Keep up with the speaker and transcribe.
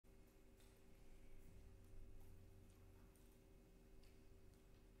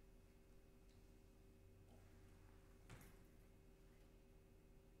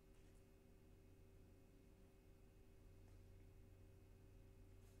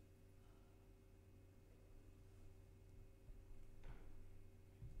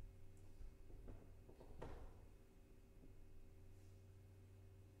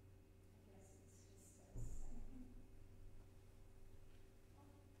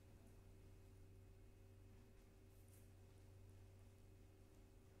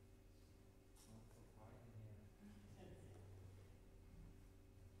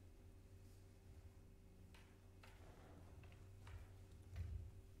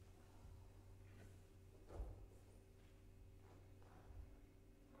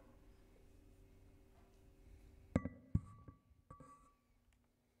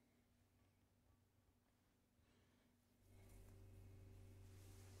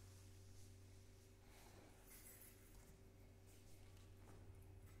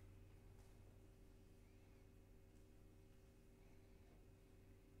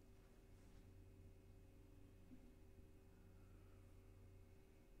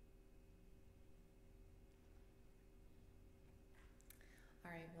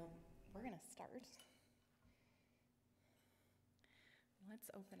All right, well, we're going to start. Let's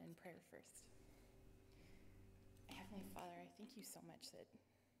open in prayer first. Heavenly Father, I thank you so much that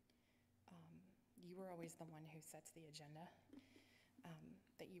you are always the one who sets the agenda,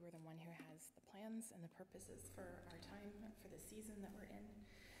 that you are the one who has the plans and the purposes for our time, for the season that we're in.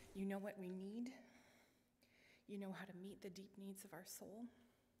 You know what we need. You know how to meet the deep needs of our soul.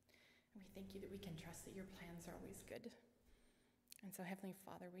 And we thank you that we can trust that your plans are always good. And so, Heavenly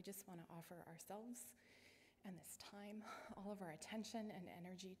Father, we just want to offer ourselves and this time, all of our attention and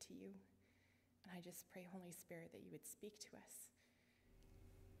energy to you. And I just pray, Holy Spirit, that you would speak to us,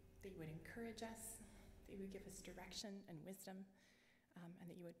 that you would encourage us, that you would give us direction and wisdom, and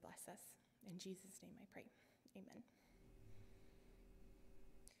that you would bless us. In Jesus' name I pray. Amen.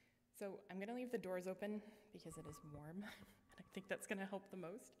 So I'm going to leave the doors open because it is warm, and I think that's going to help the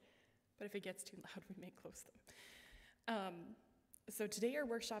most. But if it gets too loud, we may close them. So today our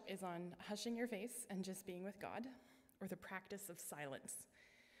workshop is on hushing your face and just being with God, or the practice of silence.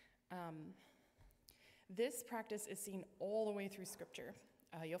 This practice is seen all the way through Scripture.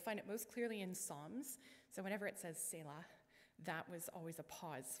 You'll find it most clearly in Psalms. So whenever it says Selah, that was always a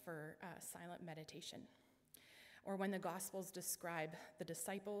pause for silent meditation. Or when the Gospels describe the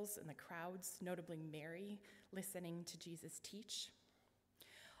disciples and the crowds, notably Mary, listening to Jesus teach.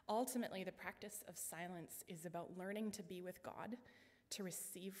 Ultimately, the practice of silence is about learning to be with God, to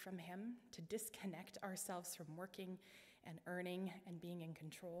receive from him, to disconnect ourselves from working and earning and being in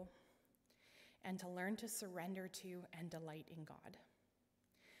control, and to learn to surrender to and delight in God.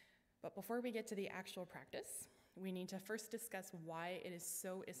 But before we get to the actual practice, we need to first discuss why it is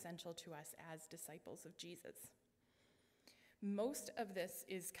so essential to us as disciples of Jesus. Most of this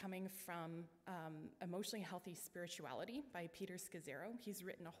is coming from Emotionally Healthy Spirituality by Peter Scazzero. He's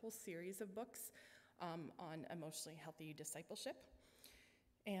written a whole series of books on emotionally healthy discipleship,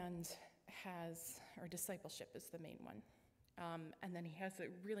 and discipleship is the main one. And then he has a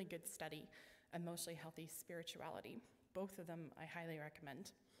really good study, Emotionally Healthy Spirituality. Both of them I highly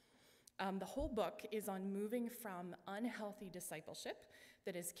recommend. The whole book is on moving from unhealthy discipleship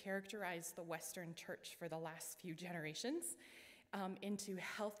that has characterized the Western church for the last few generations into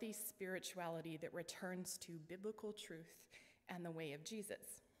healthy spirituality that returns to biblical truth and the way of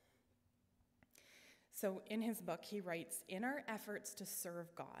Jesus. So in his book, he writes, in our efforts to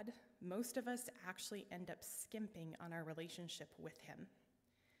serve God, most of us actually end up skimping on our relationship with him.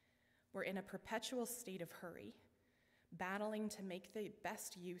 We're in a perpetual state of hurry, battling to make the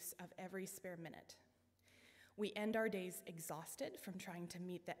best use of every spare minute. We end our days exhausted from trying to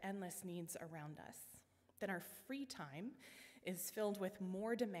meet the endless needs around us. Then our free time is filled with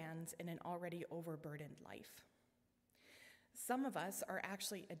more demands in an already overburdened life. Some of us are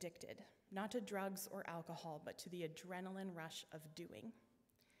actually addicted, not to drugs or alcohol, but to the adrenaline rush of doing.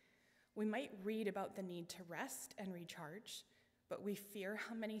 We might read about the need to rest and recharge, but we fear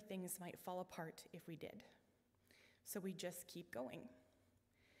how many things might fall apart if we did. So we just keep going.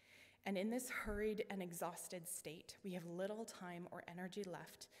 And in this hurried and exhausted state, we have little time or energy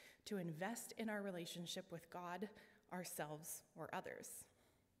left to invest in our relationship with God, ourselves, or others.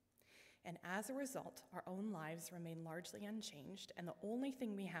 And as a result, our own lives remain largely unchanged, and the only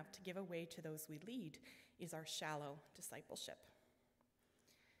thing we have to give away to those we lead is our shallow discipleship.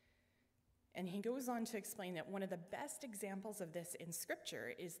 And he goes on to explain that one of the best examples of this in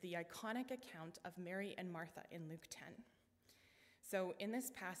Scripture is the iconic account of Mary and Martha in Luke 10. So in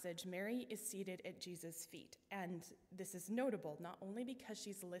this passage, Mary is seated at Jesus' feet, and this is notable not only because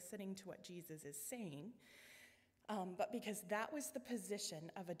she's listening to what Jesus is saying, but because that was the position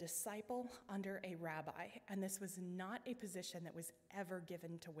of a disciple under a rabbi, and this was not a position that was ever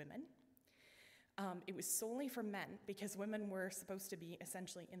given to women. It was solely for men, because women were supposed to be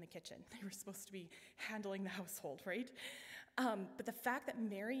essentially in the kitchen. They were supposed to be handling the household, right? But the fact that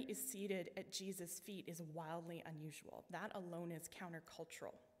Mary is seated at Jesus' feet is wildly unusual. That alone is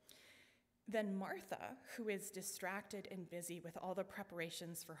countercultural. Then Martha, who is distracted and busy with all the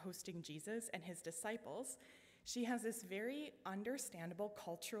preparations for hosting Jesus and his disciples, she has this very understandable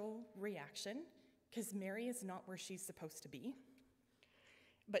cultural reaction because Mary is not where she's supposed to be.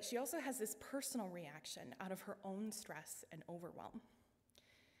 But she also has this personal reaction out of her own stress and overwhelm.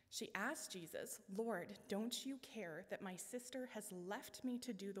 She asks Jesus, "Lord, don't you care that my sister has left me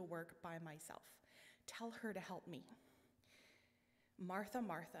to do the work by myself? Tell her to help me." "Martha,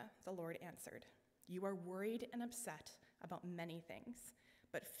 Martha," the Lord answered, "you are worried and upset about many things,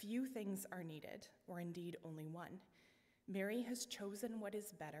 but few things are needed, or indeed only one. Mary has chosen what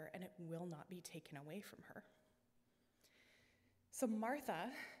is better, and it will not be taken away from her." So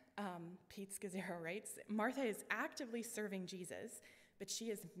Martha, Pete Scazzero writes, Martha is actively serving Jesus but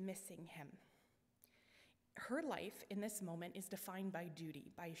she is missing him. Her life in this moment is defined by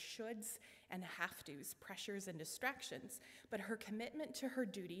duty, by shoulds and have-tos, pressures and distractions, but her commitment to her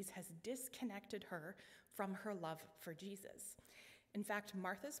duties has disconnected her from her love for Jesus. In fact,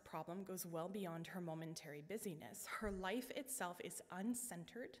 Martha's problem goes well beyond her momentary busyness. Her life itself is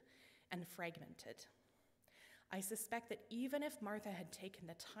uncentered and fragmented. I suspect that even if Martha had taken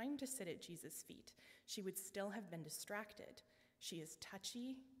the time to sit at Jesus' feet, she would still have been distracted. She is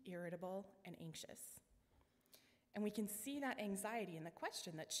touchy, irritable, and anxious. And we can see that anxiety in the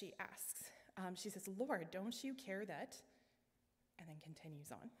question that she asks. She says, Lord, don't you care that? And then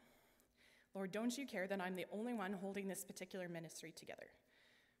continues on. Lord, don't you care that I'm the only one holding this particular ministry together?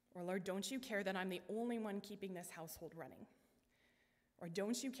 Or Lord, don't you care that I'm the only one keeping this household running? Or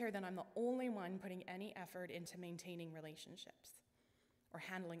don't you care that I'm the only one putting any effort into maintaining relationships? Or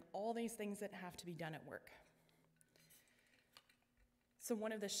handling all these things that have to be done at work? So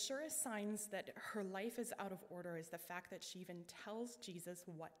one of the surest signs that her life is out of order is the fact that she even tells Jesus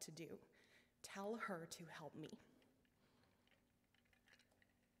what to do. Tell her to help me.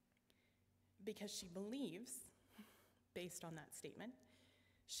 Because she believes, based on that statement,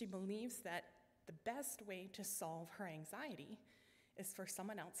 she believes that the best way to solve her anxiety is for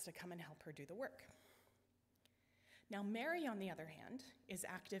someone else to come and help her do the work. Now, Mary, on the other hand, is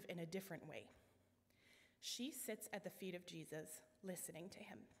active in a different way. She sits at the feet of Jesus, listening to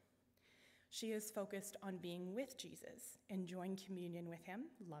him. She is focused on being with Jesus, enjoying communion with him,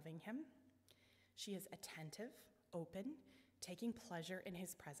 loving him. She is attentive, open, taking pleasure in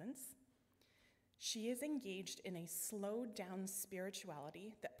his presence. She is engaged in a slowed-down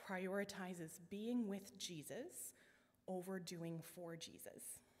spirituality that prioritizes being with Jesus over doing for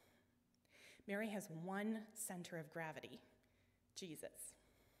Jesus. Mary has one center of gravity, Jesus.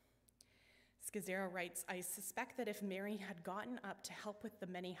 Scazzero writes, I suspect that if Mary had gotten up to help with the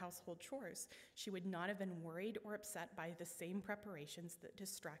many household chores, she would not have been worried or upset by the same preparations that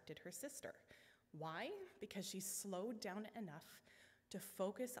distracted her sister. Why? Because she slowed down enough to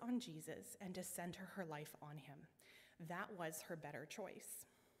focus on Jesus and to center her life on him. That was her better choice.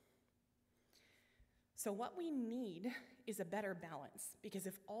 So what we need is a better balance, because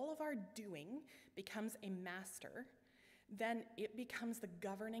if all of our doing becomes a master, then it becomes the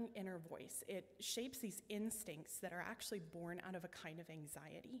governing inner voice. It shapes these instincts that are actually born out of a kind of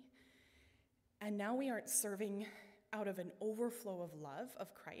anxiety. And now we aren't serving out of an overflow of love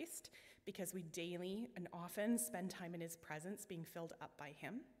of Christ because we daily and often spend time in his presence being filled up by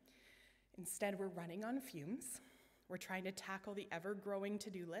him. Instead, we're running on fumes. We're trying to tackle the ever-growing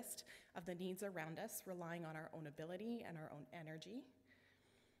to-do list of the needs around us, relying on our own ability and our own energy,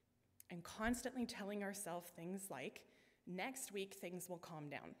 and constantly telling ourselves things like, next week things will calm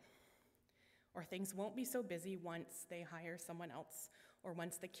down, or things won't be so busy once they hire someone else, or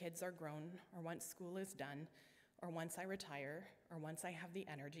once the kids are grown, or once school is done, or once I retire, or once I have the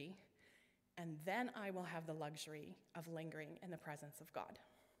energy, and then I will have the luxury of lingering in the presence of God.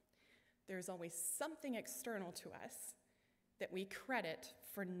 There's always something external to us that we credit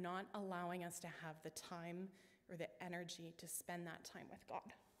for not allowing us to have the time or the energy to spend that time with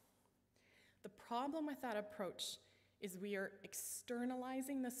God. The problem with that approach is we are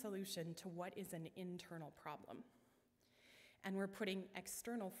externalizing the solution to what is an internal problem. And we're putting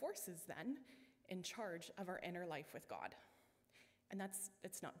external forces then in charge of our inner life with God. And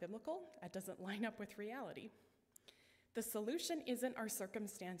it's not biblical. That doesn't line up with reality. The solution isn't our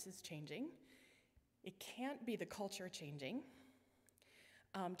circumstances changing. It can't be the culture changing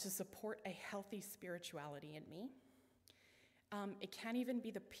to support a healthy spirituality in me. It can't even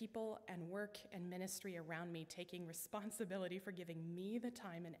be the people and work and ministry around me taking responsibility for giving me the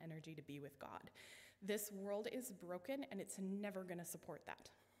time and energy to be with God. This world is broken and it's never going to support that.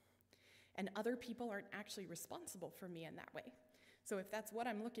 And other people aren't actually responsible for me in that way. So if that's what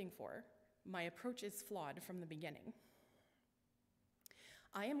I'm looking for, my approach is flawed from the beginning.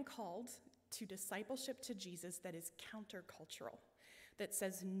 I am called to discipleship to Jesus that is countercultural, that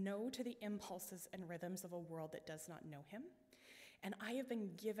says no to the impulses and rhythms of a world that does not know him. And I have been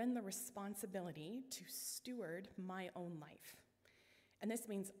given the responsibility to steward my own life. And this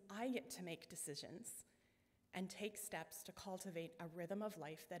means I get to make decisions and take steps to cultivate a rhythm of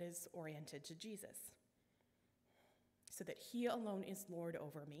life that is oriented to Jesus, so that he alone is Lord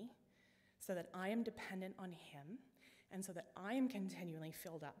over me, so that I am dependent on him, and so that I am continually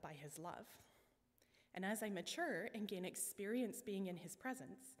filled up by his love. And as I mature and gain experience being in his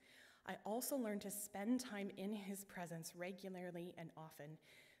presence, I also learn to spend time in his presence regularly and often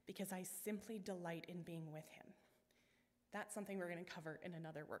because I simply delight in being with him. That's something we're going to cover in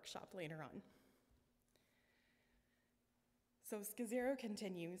another workshop later on. So Scazzero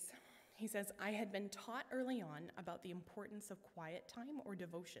continues. He says, I had been taught early on about the importance of quiet time or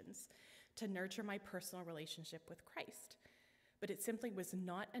devotions to nurture my personal relationship with Christ, but it simply was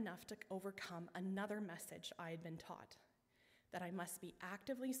not enough to overcome another message I had been taught, that I must be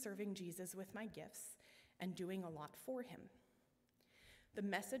actively serving Jesus with my gifts and doing a lot for him. The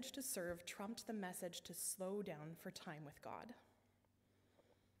message to serve trumped the message to slow down for time with God.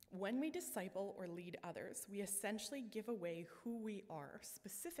 When we disciple or lead others, we essentially give away who we are,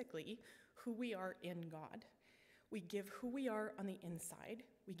 specifically who we are in God. We give who we are on the inside,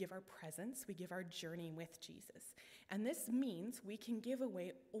 we give our presence, we give our journey with Jesus. And this means we can give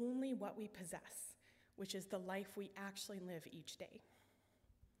away only what we possess, which is the life we actually live each day.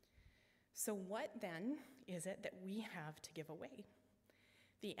 So what then is it that we have to give away?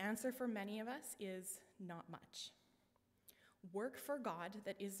 The answer for many of us is not much. Work for God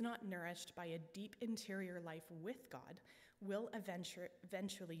that is not nourished by a deep interior life with God will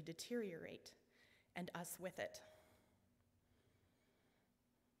eventually deteriorate, and us with it.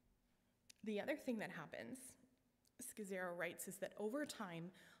 The other thing that happens, Scazzero writes, is that over time,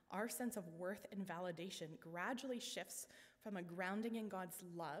 our sense of worth and validation gradually shifts from a grounding in God's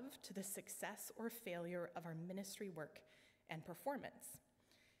love to the success or failure of our ministry work and performance.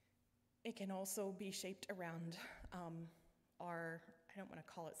 It can also be shaped around our, I don't want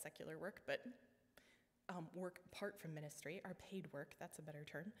to call it secular work, but work apart from ministry, our paid work, that's a better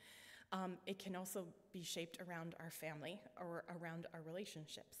term. It can also be shaped around our family or around our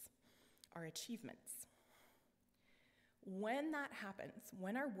relationships, our achievements. When that happens,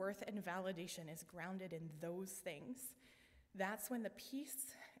 when our worth and validation is grounded in those things, that's when the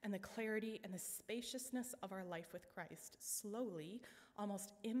peace and the clarity and the spaciousness of our life with Christ slowly,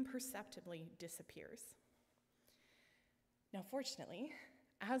 almost imperceptibly disappears. Now, fortunately,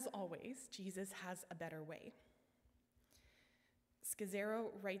 as always, Jesus has a better way. Scazzero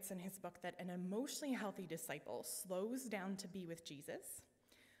writes in his book that an emotionally healthy disciple slows down to be with Jesus,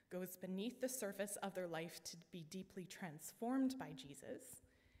 goes beneath the surface of their life to be deeply transformed by Jesus,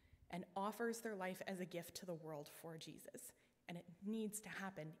 and offers their life as a gift to the world for Jesus. And it needs to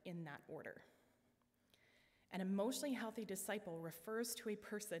happen in that order. An emotionally healthy disciple refers to a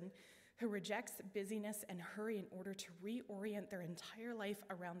person who rejects busyness and hurry in order to reorient their entire life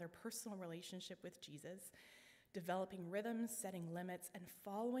around their personal relationship with Jesus, developing rhythms, setting limits, and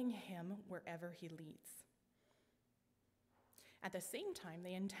following him wherever he leads. At the same time,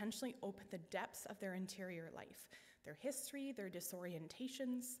 they intentionally open the depths of their interior life, their history, their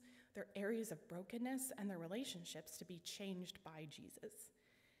disorientations, their areas of brokenness, and their relationships to be changed by Jesus.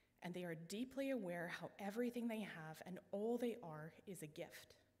 And they are deeply aware how everything they have and all they are is a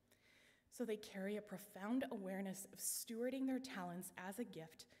gift. So they carry a profound awareness of stewarding their talents as a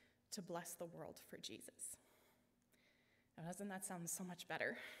gift to bless the world for Jesus. Now, doesn't that sound so much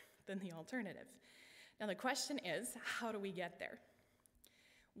better than the alternative? Now, the question is, how do we get there?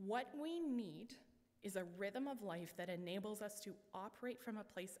 What we need is a rhythm of life that enables us to operate from a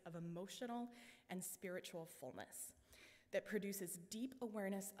place of emotional and spiritual fullness, that produces deep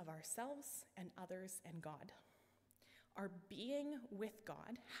awareness of ourselves and others and God. Our being with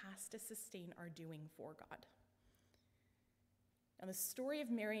God has to sustain our doing for God. Now, the story of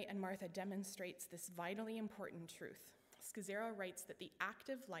Mary and Martha demonstrates this vitally important truth. Scazzero writes that the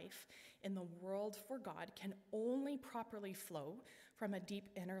active life in the world for God can only properly flow from a deep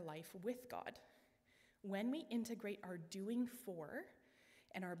inner life with God. When we integrate our doing for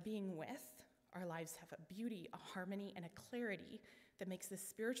and our being with, our lives have a beauty, a harmony, and a clarity that makes the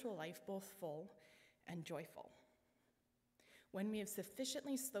spiritual life both full and joyful. When we have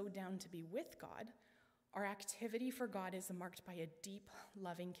sufficiently slowed down to be with God, our activity for God is marked by a deep,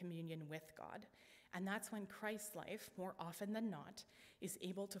 loving communion with God. And that's when Christ's life, more often than not, is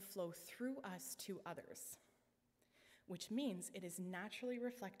able to flow through us to others, which means it is naturally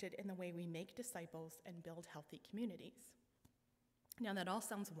reflected in the way we make disciples and build healthy communities. Now, that all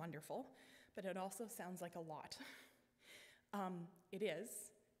sounds wonderful, but it also sounds like a lot. It is,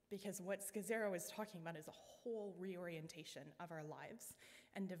 because what Scazzero is talking about is a whole reorientation of our lives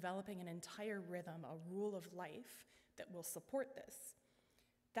and developing an entire rhythm, a rule of life that will support this.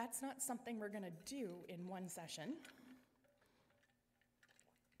 That's not something we're going to do in one session,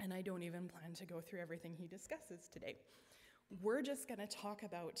 and I don't even plan to go through everything he discusses today. We're just going to talk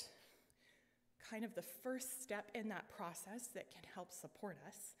about kind of the first step in that process that can help support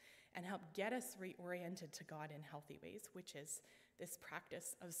us and help get us reoriented to God in healthy ways, which is this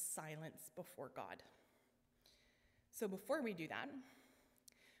practice of silence before God. So before we do that,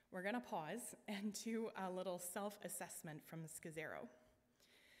 we're going to pause and do a little self-assessment from Scazzero.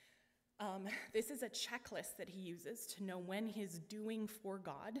 This is a checklist that he uses to know when his doing for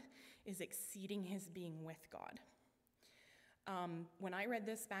God is exceeding his being with God. When I read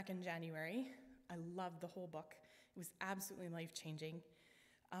this back in January, I loved the whole book. It was absolutely life-changing.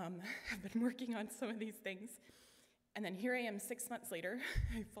 I've been working on some of these things. And then here I am 6 months later,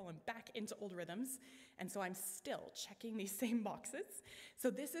 I've fallen back into old rhythms, and so I'm still checking these same boxes. So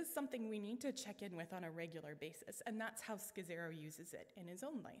this is something we need to check in with on a regular basis, and that's how Scazzero uses it in his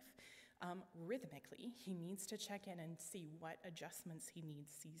own life. Rhythmically, he needs to check in and see what adjustments he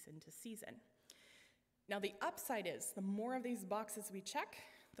needs season to season. Now the upside is, the more of these boxes we check,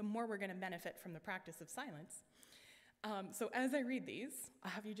 the more we're going to benefit from the practice of silence. So as I read these, I'll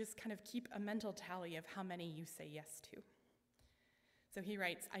have you just kind of keep a mental tally of how many you say yes to. So he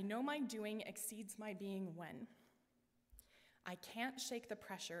writes, I know my doing exceeds my being when. I can't shake the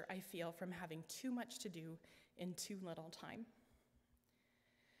pressure I feel from having too much to do in too little time.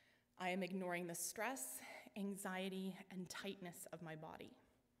 I am ignoring the stress, anxiety, and tightness of my body.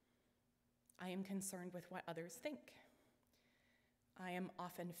 I am concerned with what others think. I am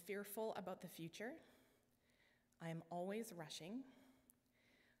often fearful about the future. I am always rushing.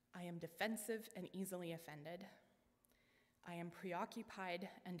 I am defensive and easily offended. I am preoccupied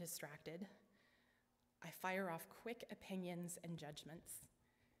and distracted. I fire off quick opinions and judgments.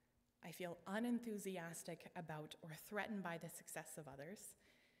 I feel unenthusiastic about or threatened by the success of others,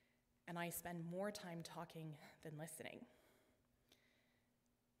 and I spend more time talking than listening.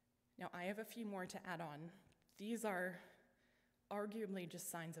 Now, I have a few more to add on. These are arguably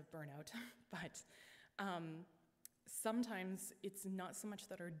just signs of burnout, but sometimes it's not so much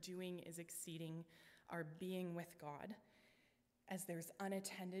that our doing is exceeding our being with God, as there's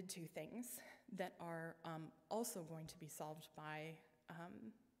unattended to things that are also going to be solved by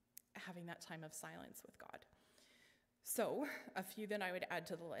having that time of silence with God. So, a few that I would add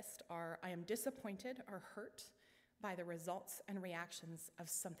to the list are, I am disappointed or hurt by the results and reactions of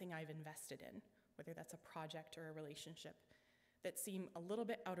something I've invested in, whether that's a project or a relationship, that seem a little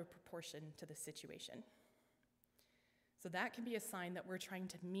bit out of proportion to the situation. So that can be a sign that we're trying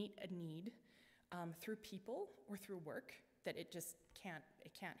to meet a need through people or through work, that it just can't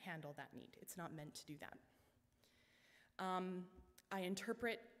handle that need. It's not meant to do that. I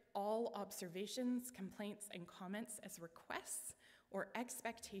interpret all observations, complaints, and comments as requests or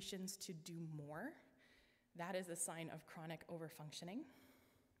expectations to do more. That is a sign of chronic overfunctioning.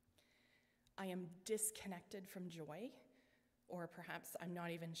 I am disconnected from joy, or perhaps I'm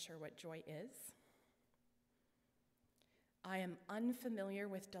not even sure what joy is. I am unfamiliar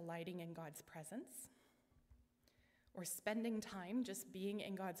with delighting in God's presence, or spending time just being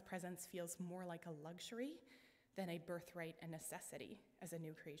in God's presence feels more like a luxury than a birthright and necessity as a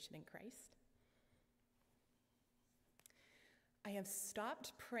new creation in Christ. I have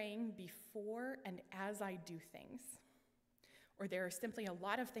stopped praying before and as I do things, or there are simply a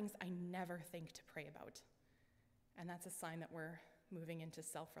lot of things I never think to pray about, and that's a sign that we're moving into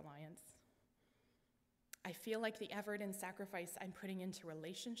self-reliance. I feel like the effort and sacrifice I'm putting into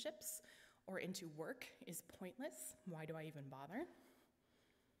relationships or into work is pointless. Why do I even bother?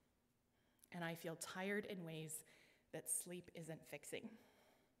 And I feel tired in ways that sleep isn't fixing.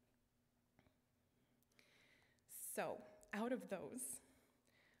 So, out of those,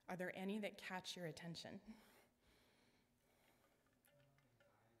 are there any that catch your attention?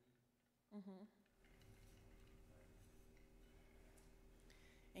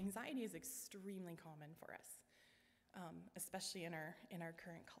 Anxiety is extremely common for us, especially in our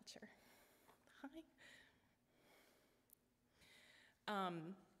current culture. Hi.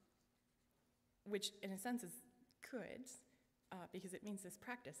 Which, in a sense, is good, because it means this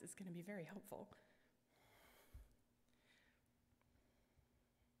practice is going to be very helpful.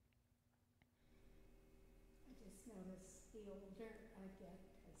 I just notice the older I get,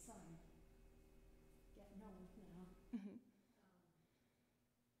 as I'm getting old now, Mm-hmm.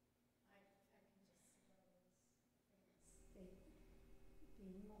 I can just see those things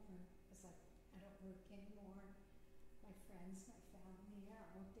being more, it's like I don't work anymore, my friends, my family are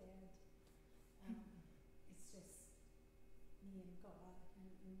all dead. It's just me and God,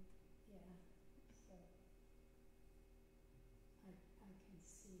 and yeah, so I can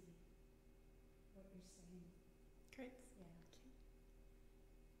see what you're saying, Great. yeah.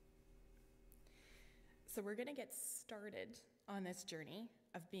 So we're going to get started on this journey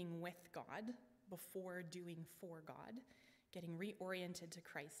of being with God before doing for God, getting reoriented to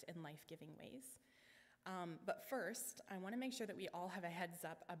Christ in life-giving ways. But first, I want to make sure that we all have a heads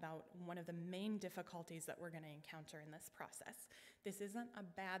up about one of the main difficulties that we're going to encounter in this process. This isn't a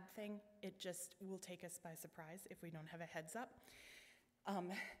bad thing. It just will take us by surprise if we don't have a heads up.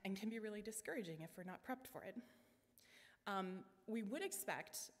 and can be really discouraging if we're not prepped for it. We would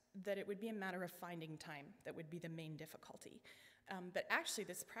expect that it would be a matter of finding time that would be the main difficulty. But actually,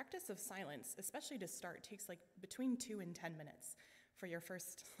 this practice of silence, especially to start, takes like between 2 and 10 minutes for your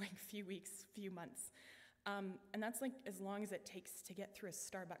first few weeks, few months. And that's as long as it takes to get through a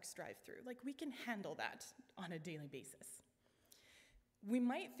Starbucks drive-thru. We can handle that on a daily basis. We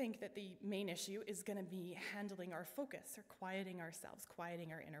might think that the main issue is going to be handling our focus or quieting ourselves,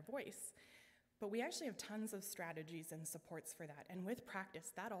 quieting our inner voice. But we actually have tons of strategies and supports for that. And with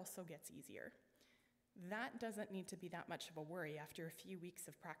practice, that also gets easier. That doesn't need to be that much of a worry after a few weeks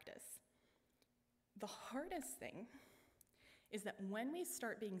of practice. The hardest thing is that when we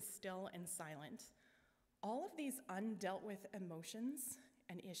start being still and silent, all of these undealt with emotions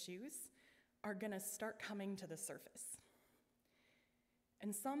and issues are going to start coming to the surface.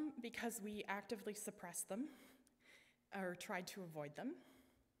 And some because we actively suppress them or tried to avoid them.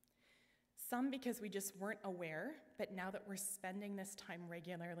 Some because we just weren't aware, but now that we're spending this time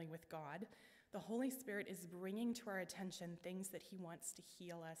regularly with God, the Holy Spirit is bringing to our attention things that he wants to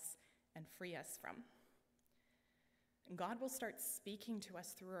heal us and free us from. And God will start speaking to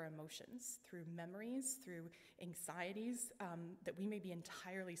us through our emotions, through memories, through anxieties that we may be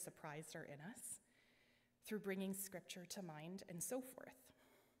entirely surprised are in us, through bringing scripture to mind, and so forth.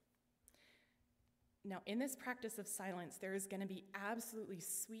 Now, in this practice of silence, there is going to be absolutely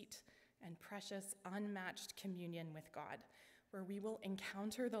sweet and precious, unmatched communion with God, where we will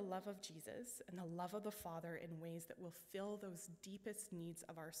encounter the love of Jesus and the love of the Father in ways that will fill those deepest needs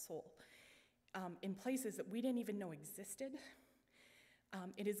of our soul, in places that we didn't even know existed.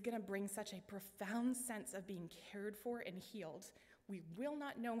 It is going to bring such a profound sense of being cared for and healed. We will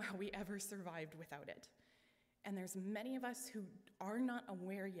not know how we ever survived without it. And there's many of us who are not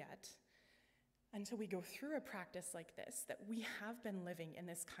aware yet, until we go through a practice like this, that we have been living in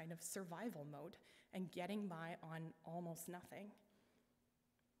this kind of survival mode and getting by on almost nothing.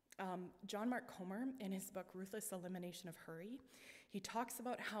 John Mark Comer, in his book, Ruthless Elimination of Hurry, he talks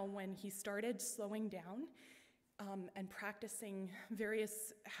about how when he started slowing down and practicing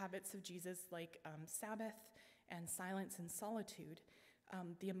various habits of Jesus, like Sabbath and silence and solitude,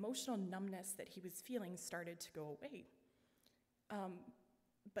 the emotional numbness that he was feeling started to go away.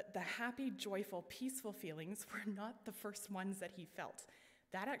 But the happy, joyful, peaceful feelings were not the first ones that he felt.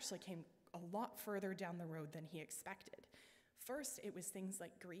 That actually came a lot further down the road than he expected. First, it was things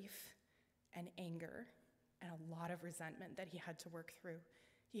like grief and anger and a lot of resentment that he had to work through.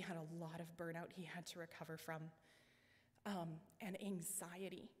 He had a lot of burnout he had to recover from, and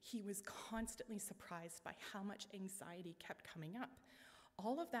anxiety. He was constantly surprised by how much anxiety kept coming up.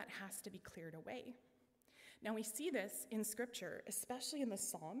 All of that has to be cleared away. Now, we see this in Scripture, especially in the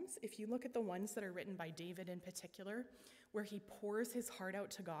Psalms. If you look at the ones that are written by David in particular, where he pours his heart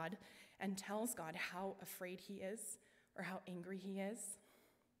out to God and tells God how afraid he is or how angry he is,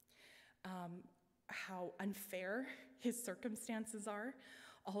 how unfair his circumstances are,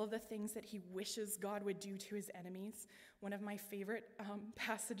 all of the things that he wishes God would do to his enemies. One of my favorite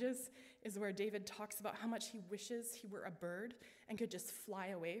passages is where David talks about how much he wishes he were a bird and could just fly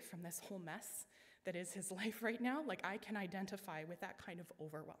away from this whole mess that is his life right now. I can identify with that kind of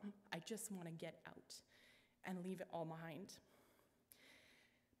overwhelm. I just want to get out and leave it all behind.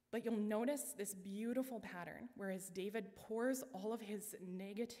 But you'll notice this beautiful pattern, whereas David pours all of his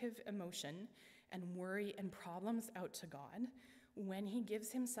negative emotion and worry and problems out to God, when he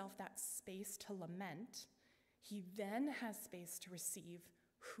gives himself that space to lament, he then has space to receive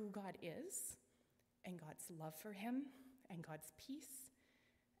who God is and God's love for him and God's peace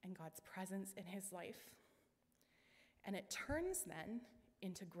and God's presence in his life. And it turns then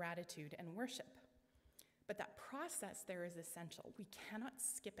into gratitude and worship. But that process there is essential. We cannot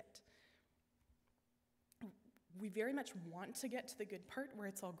skip it. We very much want to get to the good part where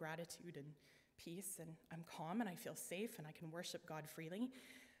it's all gratitude and peace and I'm calm and I feel safe and I can worship God freely.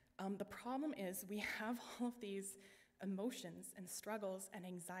 The problem is we have all of these emotions and struggles and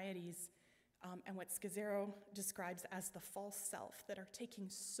anxieties and what Scazzero describes as the false self that are taking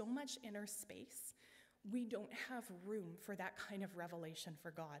so much inner space. We don't have room for that kind of revelation for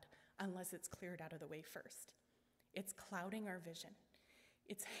God unless it's cleared out of the way first. It's clouding our vision.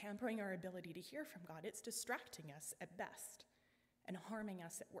 It's hampering our ability to hear from God. It's distracting us at best and harming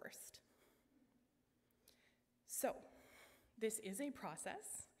us at worst. So, this is a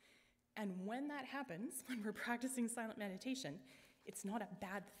process, and when that happens, when we're practicing silent meditation, it's not a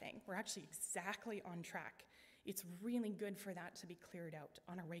bad thing. We're actually exactly on track. It's really good for that to be cleared out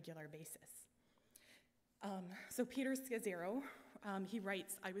on a regular basis. So Peter Scazzero, he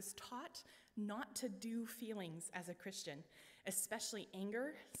writes, "I was taught not to do feelings as a Christian, especially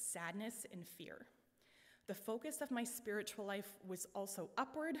anger, sadness, and fear. The focus of my spiritual life was also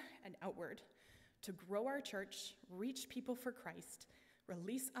upward and outward, to grow our church, reach people for Christ,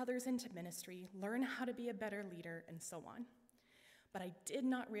 release others into ministry, learn how to be a better leader, and so on. But I did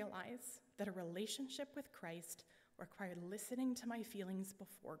not realize that a relationship with Christ required listening to my feelings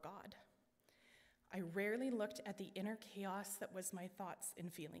before God. I rarely looked at the inner chaos that was my thoughts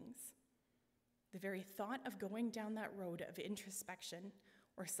and feelings. The very thought of going down that road of introspection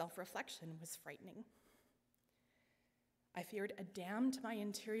or self-reflection was frightening. I feared a dam to my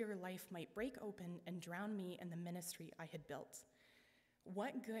interior life might break open and drown me in the ministry I had built.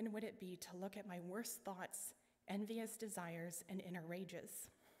 What good would it be to look at my worst thoughts, envious desires, and inner rages?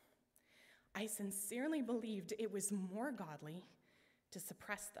 I sincerely believed it was more godly to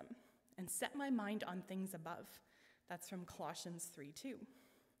suppress them and set my mind on things above. That's from Colossians 3:2.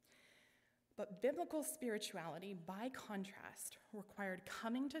 But biblical spirituality, by contrast, required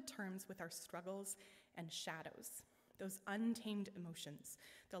coming to terms with our struggles and shadows, those untamed emotions,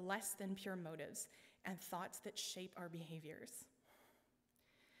 the less than pure motives, and thoughts that shape our behaviors.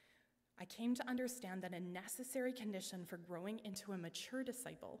 I came to understand that a necessary condition for growing into a mature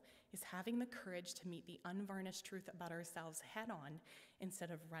disciple is having the courage to meet the unvarnished truth about ourselves head on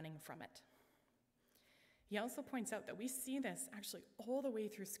instead of running from it. He also points out that we see this actually all the way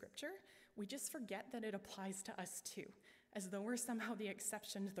through Scripture. We just forget that it applies to us too, as though we're somehow the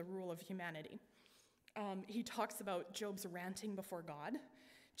exception to the rule of humanity. He talks about Job's ranting before God,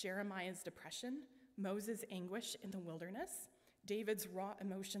 Jeremiah's depression, Moses' anguish in the wilderness, David's raw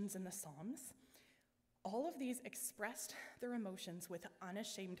emotions in the Psalms. All of these expressed their emotions with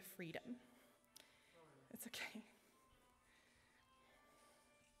unashamed freedom. It's okay.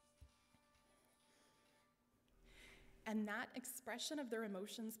 And that expression of their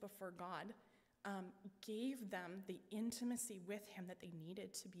emotions before God gave them the intimacy with him that they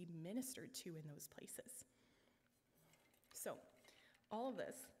needed to be ministered to in those places. So, all of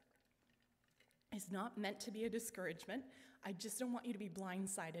this is not meant to be a discouragement. I just don't want you to be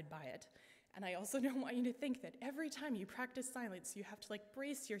blindsided by it. And I also don't want you to think that every time you practice silence, you have to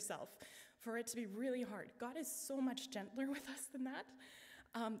brace yourself for it to be really hard. God is so much gentler with us than that.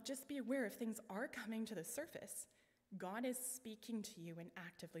 Just be aware if things are coming to the surface, God is speaking to you and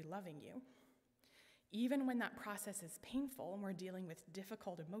actively loving you. Even when that process is painful and we're dealing with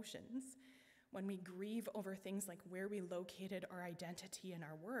difficult emotions, when we grieve over things like where we located our identity and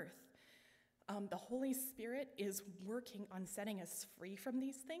our worth, the Holy Spirit is working on setting us free from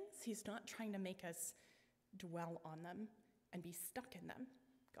these things. He's not trying to make us dwell on them and be stuck in them.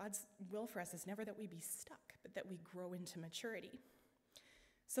 God's will for us is never that we be stuck, but that we grow into maturity.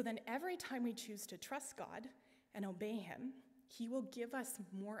 So then every time we choose to trust God and obey him, he will give us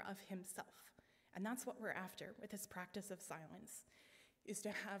more of himself. And that's what we're after with this practice of silence, is to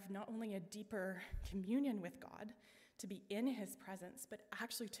have not only a deeper communion with God, to be in his presence, but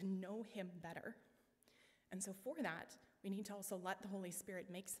actually to know him better. And so for that, we need to also let the Holy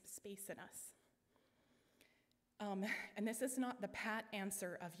Spirit make some space in us. And this is not the pat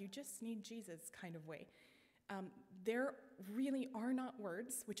answer of you just need Jesus kind of way. There really are not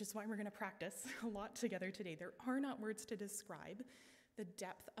words, which is why we're going to practice a lot together today. There are not words to describe the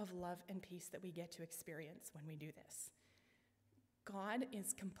depth of love and peace that we get to experience when we do this. God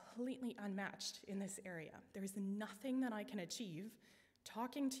is completely unmatched in this area. There's nothing that I can achieve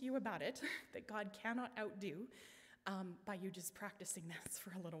talking to you about it that God cannot outdo by you just practicing this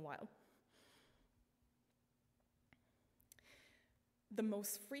for a little while. The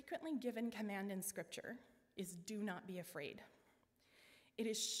most frequently given command in Scripture is do not be afraid. It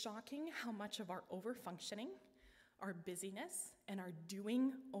is shocking how much of our overfunctioning, our busyness, and our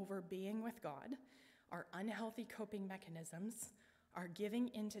doing over being with God, our unhealthy coping mechanisms, our giving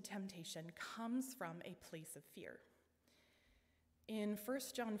into temptation comes from a place of fear. In 1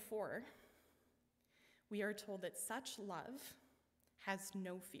 John 4, we are told that such love has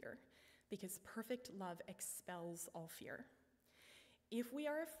no fear, because perfect love expels all fear. If we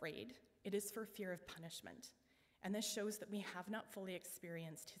are afraid, it is for fear of punishment, and this shows that we have not fully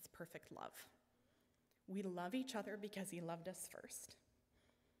experienced his perfect love. We love each other because he loved us first.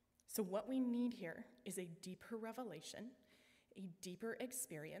 So what we need here is a deeper revelation, a deeper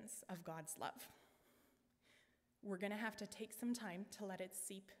experience of God's love. We're going to have to take some time to let it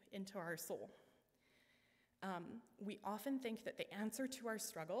seep into our soul. We often think that the answer to our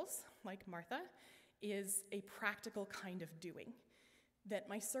struggles, like Martha, is a practical kind of doing, that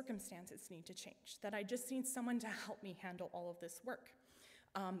my circumstances need to change, that I just need someone to help me handle all of this work,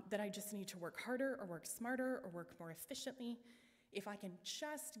 that I just need to work harder or work smarter or work more efficiently. if I can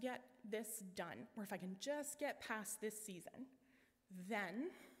just get this done, or if I can just get past this season, then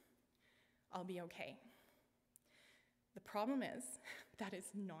I'll be okay. The problem is, that is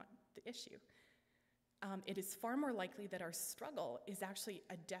not the issue. It is far more likely that our struggle is actually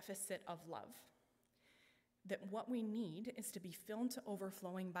a deficit of love. That what we need is to be filled to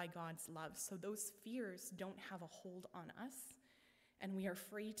overflowing by God's love, so those fears don't have a hold on us, and we are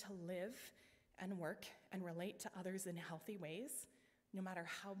free to live and work and relate to others in healthy ways, no matter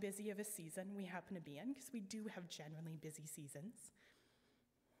how busy of a season we happen to be in, because we do have generally busy seasons.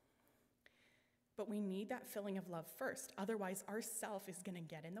 But we need that filling of love first. Otherwise, our self is going to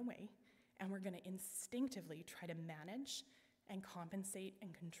get in the way, and we're going to instinctively try to manage and compensate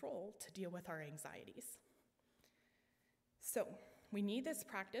and control to deal with our anxieties. So we need this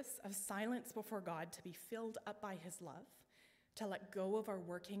practice of silence before God to be filled up by his love, to let go of our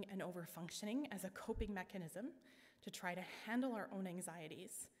working and overfunctioning as a coping mechanism to try to handle our own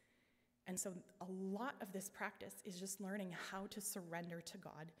anxieties. And so a lot of this practice is just learning how to surrender to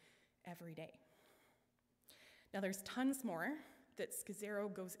God every day. Now, there's tons more that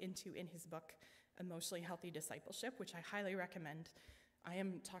Scazzero goes into in his book, Emotionally Healthy Discipleship, which I highly recommend. I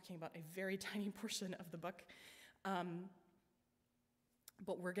am talking about a very tiny portion of the book, but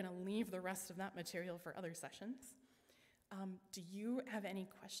we're going to leave the rest of that material for other sessions. Do you have any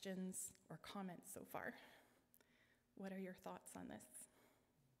questions or comments so far? What are your thoughts on this?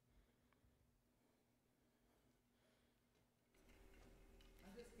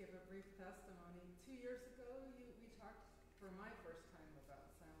 I'll just give a brief testimony. 2 years ago, we talked for my first time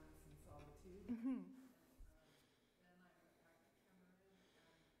about silence and solitude. Mm-hmm. Then I went back to Cameroon, and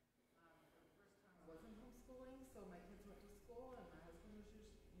for the first time I wasn't homeschooling, so my kids went to school, and my husband was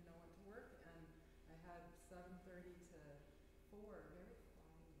just, went to work, and I had 7:30 to 4, very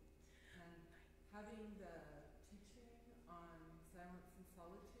quiet. And having the teaching on silence and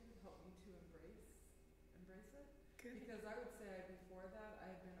solitude helped me to embrace it. Good. Because I would say before that,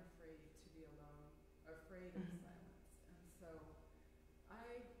 I had been afraid to be alone, afraid of silence. And so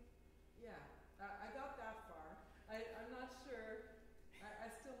I got that far. I'm not sure. I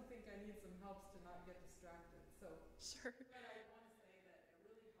still think I need some helps to not get distracted. So, Sure. but I want to say that it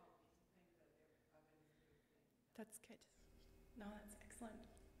really helped me to think that it is a good thing. That's good. No, that's excellent.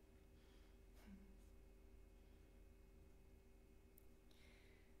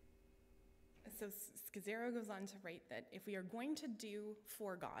 So Scazzero goes on to write that if we are going to do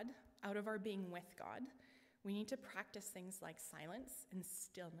for God, out of our being with God, we need to practice things like silence and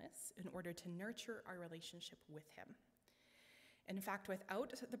stillness in order to nurture our relationship with him. In fact,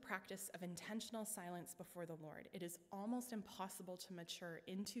 without the practice of intentional silence before the Lord, it is almost impossible to mature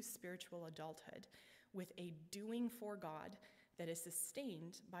into spiritual adulthood with a doing for God that is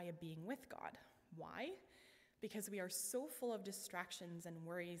sustained by a being with God. Why? Because we are so full of distractions and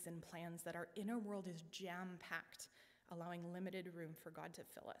worries and plans that our inner world is jam-packed, allowing limited room for God to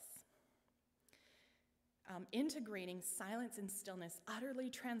fill us. Integrating silence and stillness utterly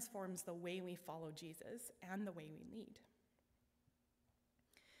transforms the way we follow Jesus and the way we lead.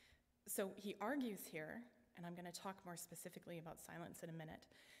 So he argues here, and I'm going to talk more specifically about silence in a minute,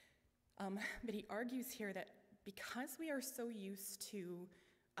 but he argues here that because we are so used to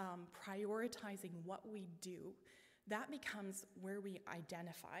prioritizing what we do, that becomes where we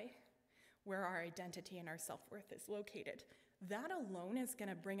identify, where our identity and our self-worth is located. That alone is going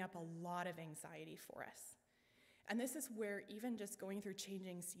to bring up a lot of anxiety for us. And this is where even just going through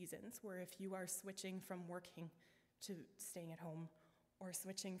changing seasons, where if you are switching from working to staying at home, or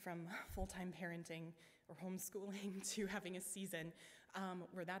switching from full-time parenting or homeschooling to having a season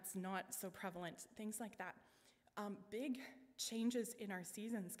where that's not so prevalent, things like that, big changes in our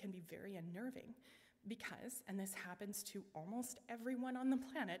seasons can be very unnerving because, and this happens to almost everyone on the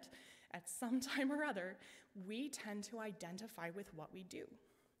planet at some time or other, we tend to identify with what we do.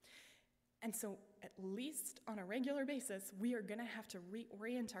 And so at least on a regular basis, we are going to have to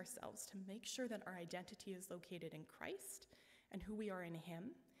reorient ourselves to make sure that our identity is located in Christ and who we are in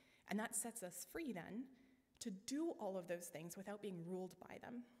him. And that sets us free then to do all of those things without being ruled by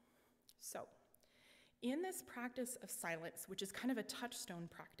them. So in this practice of silence, which is kind of a touchstone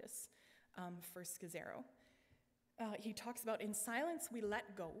practice for Scazzero, he talks about in silence we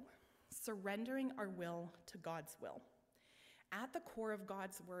let go, surrendering our will to God's will. At the core of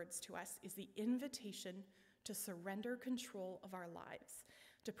God's words to us is the invitation to surrender control of our lives,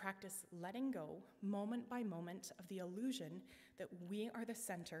 to practice letting go moment by moment of the illusion that we are the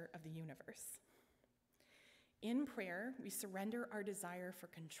center of the universe. In prayer, we surrender our desire for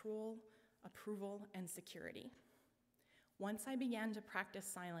control, approval, and security. Once I began to practice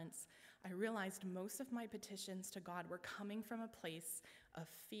silence, I realized most of my petitions to God were coming from a place of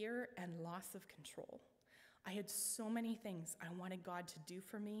fear and loss of control. I had so many things I wanted God to do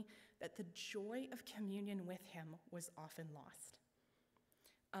for me that the joy of communion with him was often lost.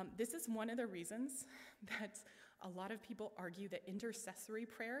 This is one of the reasons that a lot of people argue that intercessory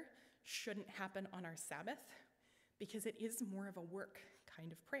prayer shouldn't happen on our Sabbath, because it is more of a work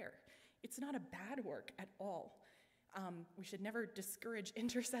kind of prayer. It's not a bad work at all. We should never discourage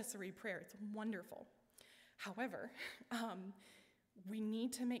intercessory prayer. It's wonderful. However, we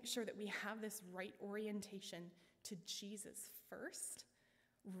need to make sure that we have this right orientation to Jesus first,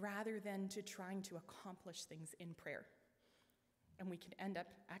 rather than to trying to accomplish things in prayer. And we can end up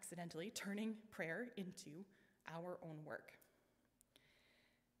accidentally turning prayer into our own work.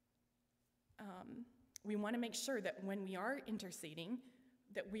 We want to make sure that when we are interceding,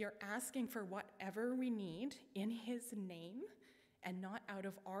 that we are asking for whatever we need in his name and not out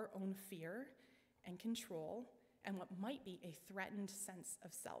of our own fear and control and what might be a threatened sense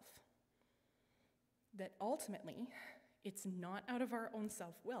of self. That ultimately, it's not out of our own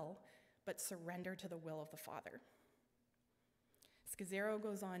self-will, but surrender to the will of the Father. Scazzero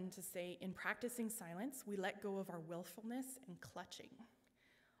goes on to say, in practicing silence, we let go of our willfulness and clutching.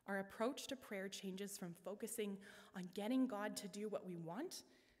 Our approach to prayer changes from focusing on getting God to do what we want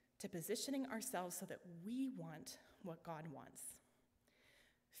to positioning ourselves so that we want what God wants.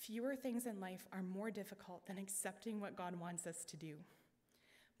 Fewer things in life are more difficult than accepting what God wants us to do.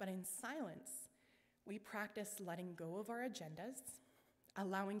 But in silence, we practice letting go of our agendas,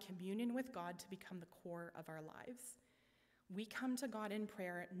 allowing communion with God to become the core of our lives. We come to God in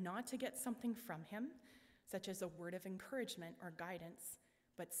prayer not to get something from him, such as a word of encouragement or guidance,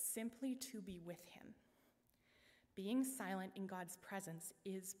 but simply to be with him. Being silent in God's presence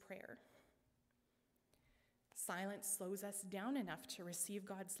is prayer. Silence slows us down enough to receive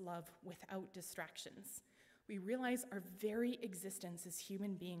God's love without distractions. We realize our very existence as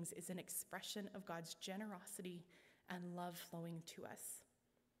human beings is an expression of God's generosity and love flowing to us.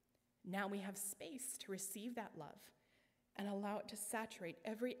 Now we have space to receive that love and allow it to saturate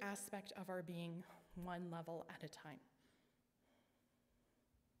every aspect of our being, one level at a time.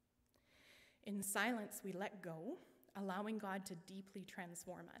 In silence, we let go, allowing God to deeply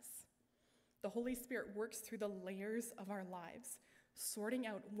transform us. The Holy Spirit works through the layers of our lives, sorting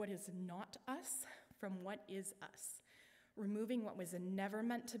out what is not us from what is us, removing what was never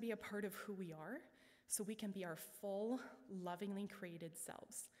meant to be a part of who we are, so we can be our full, lovingly created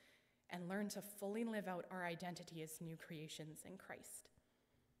selves and learn to fully live out our identity as new creations in Christ.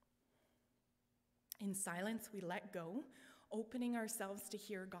 In silence, we let go, opening ourselves to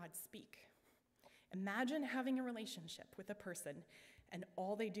hear God speak. Imagine having a relationship with a person and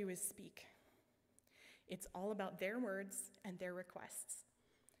all they do is speak. It's all about their words and their requests.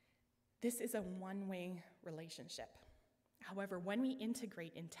 This is a one-way relationship. However, when we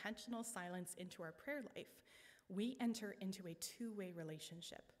integrate intentional silence into our prayer life, we enter into a two-way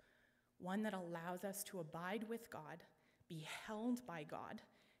relationship, one that allows us to abide with God, be held by God,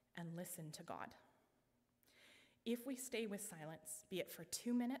 and listen to God. If we stay with silence, be it for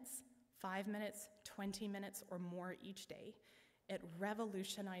 2 minutes, 5 minutes, 20 minutes, or more each day, it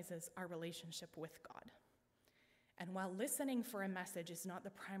revolutionizes our relationship with God. And while listening for a message is not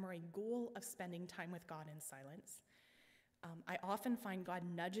the primary goal of spending time with God in silence, I often find God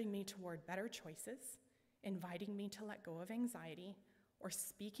nudging me toward better choices, inviting me to let go of anxiety, or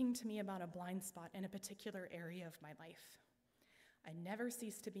speaking to me about a blind spot in a particular area of my life. I never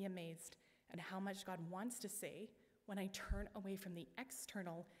cease to be amazed at how much God wants to say when I turn away from the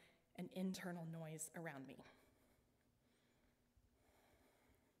external and internal noise around me.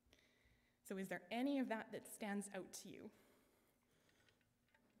 So is there any of that that stands out to you?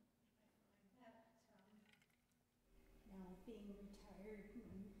 Now being retired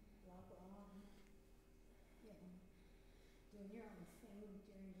and blah blah, and, doing your own thing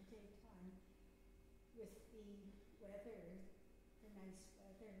during the daytime with the weather, the nice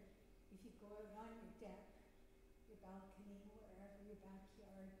weather. If you go out on your deck, your balcony, wherever, your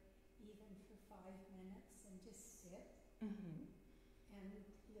backyard, even for 5 minutes and just sit Mm-hmm. and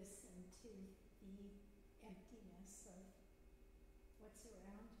listen to the emptiness of what's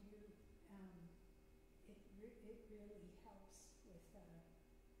around you, it really helps with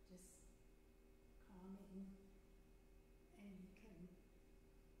just calming, and you can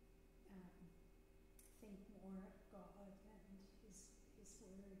think more of God and His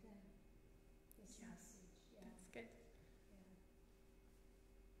Word and His Yeah. message. Yeah, That's good. yeah.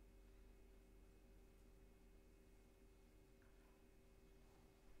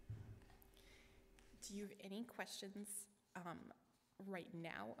 Do you have any questions right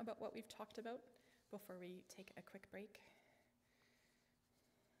now about what we've talked about before we take a quick break?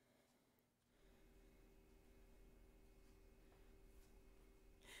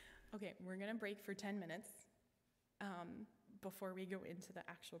 Okay, we're going to break for 10 minutes before we go into the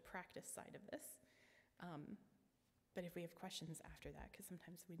actual practice side of this. But if we have questions after that, because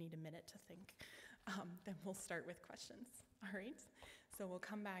sometimes we need a minute to think, then we'll start with questions. All right? So we'll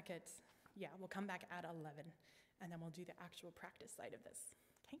come back at 11, and then we'll do the actual practice side of this.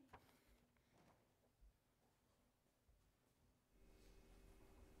 Okay?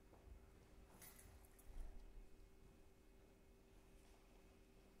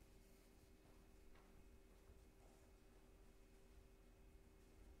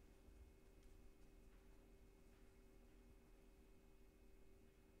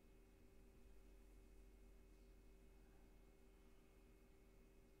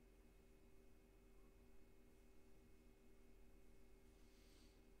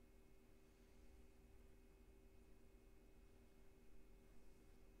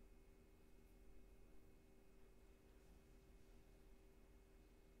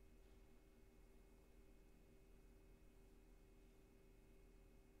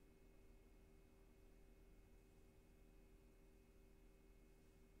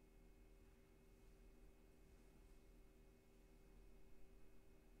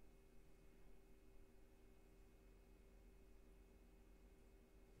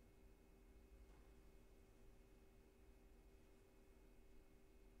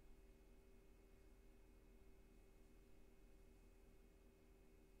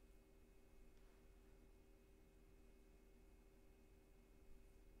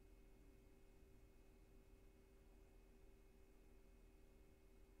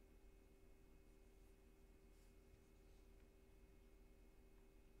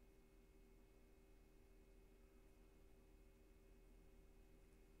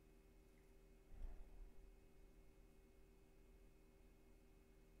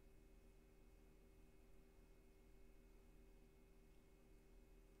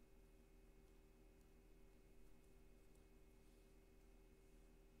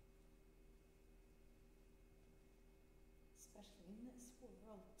 Especially in this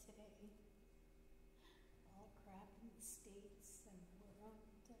world today. All crap in the States and the world,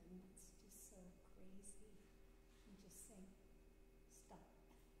 and it's just so crazy. You just think, stop.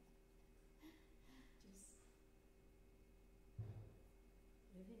 Just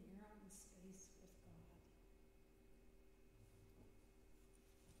live in your own space with God.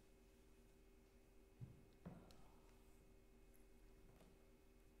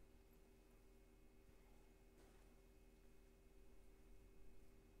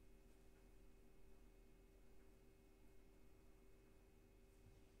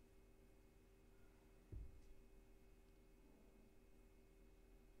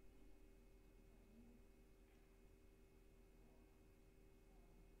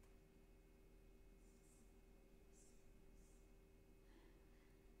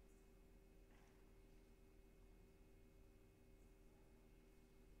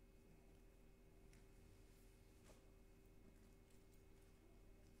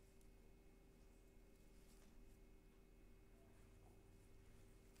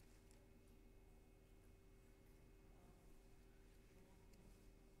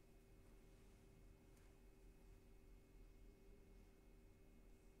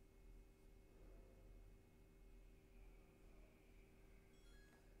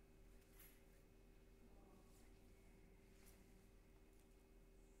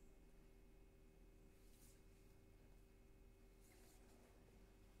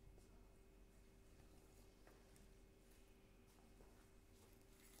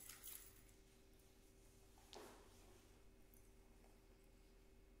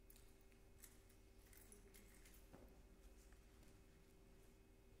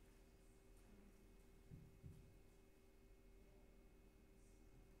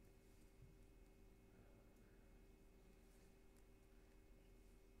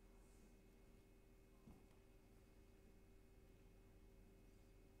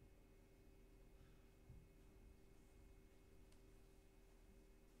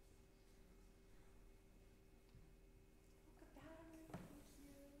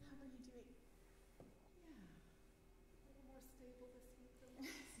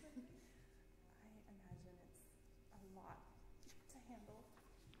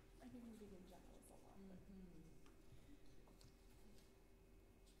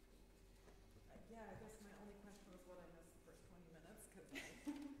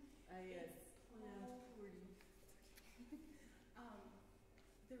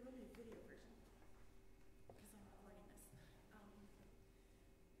 The really video version, because I'm recording this.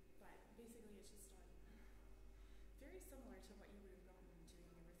 very similar to what you would have gotten during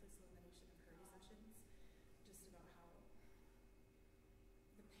the ruthless elimination of hurry sessions, just about how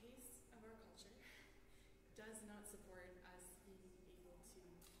the pace of our culture does not support us being able to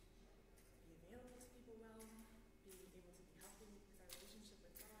be available to people well, being able to be healthy with our relationship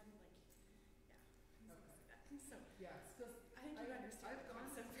with God, like, yeah, things Okay. like that. So Yes, because I think you understand I've the gone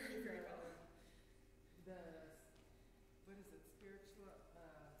concept through very, very well. the, what is it, spiritual,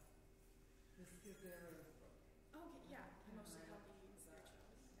 the Skidder book. Okay, yeah, Kinda emotionally right healthy after that.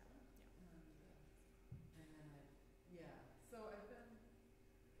 spirituality. Yeah, And then yeah, so I've been,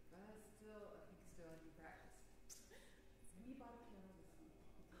 that is still, I think still a new practice. We bought a piano this week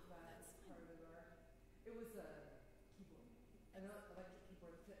because that's that's part of our, it was a keyboard, an electric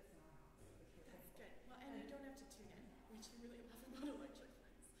keyboard fits in our house. Which we're that's thankful. good. Well, and you don't have to tune in, which you really love about electric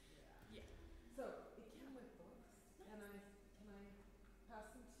fans. Yeah. Yeah. So it came with books, and can I pass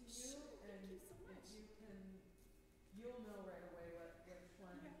them to you? Sure, And thank you so if much. you can, you'll know right away which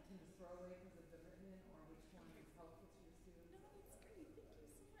one Yeah. you can just throw away because it's been written in, or which one is helpful to your students. No, that's great. Thank you so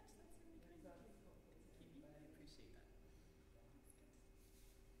much. That's really If kind that's of you. helpful to Thank you. I anybody. appreciate that. That's good.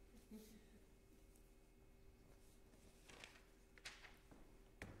 Oh, thank you.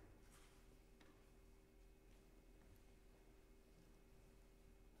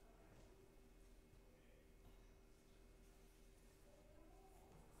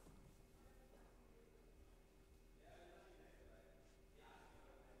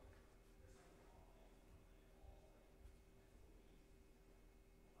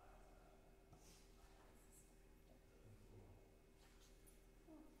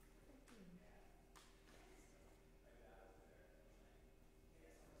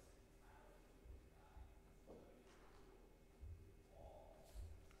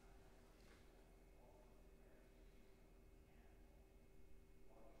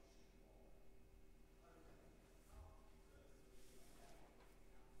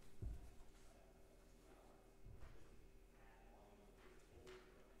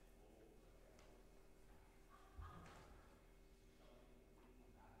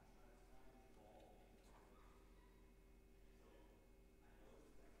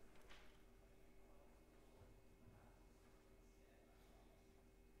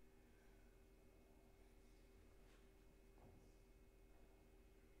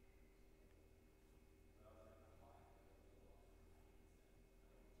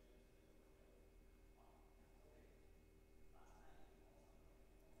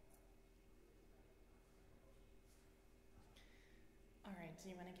 All right, do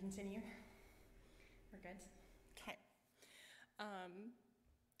you want to continue? We're good? Okay.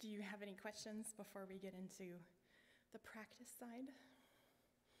 Do you have any questions before we get into the practice side?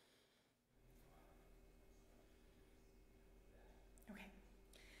 Okay.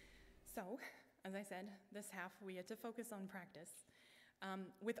 So, as I said, this half we had to focus on practice.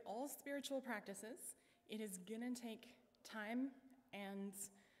 With all spiritual practices, it is going to take time and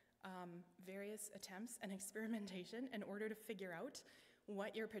various attempts and experimentation in order to figure out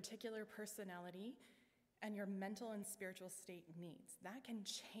what your particular personality and your mental and spiritual state needs. That can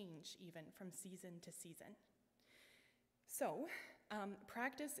change even from season to season. So,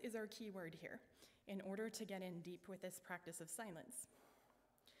 practice is our key word here in order to get in deep with this practice of silence.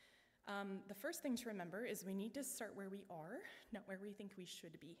 The first thing to remember is we need to start where we are, not where we think we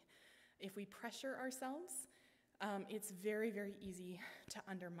should be. If we pressure ourselves, it's very, very easy to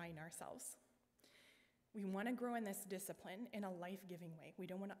undermine ourselves. We want to grow in this discipline in a life-giving way. We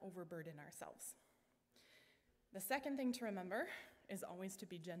don't want to overburden ourselves. The second thing to remember is always to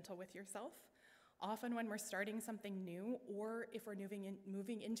be gentle with yourself. Often when we're starting something new, or if we're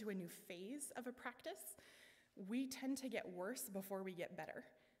moving into a new phase of a practice, we tend to get worse before we get better.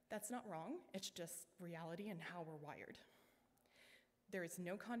 That's not wrong, it's just reality and how we're wired. There is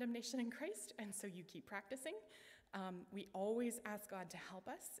no condemnation in Christ, and so you keep practicing. We always ask God to help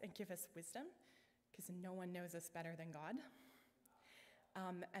us and give us wisdom, because no one knows us better than God.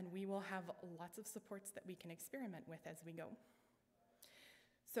 And we will have lots of supports that we can experiment with as we go.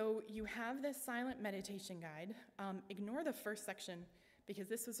 So you have this silent meditation guide. Ignore the first section, because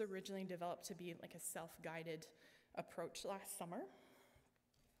this was originally developed to be like a self-guided approach last summer.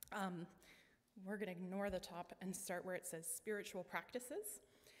 We're going to ignore the top and start where it says spiritual practices.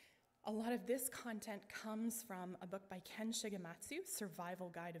 A lot of this content comes from a book by Ken Shigematsu, Survival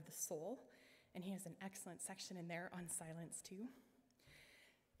Guide of the Soul, and he has an excellent section in there on silence too.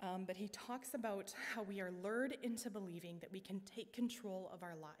 But he talks about how we are lured into believing that we can take control of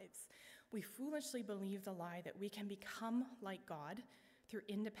our lives. We foolishly believe the lie that we can become like God through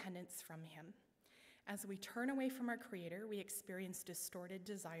independence from him. As we turn away from our Creator, we experience distorted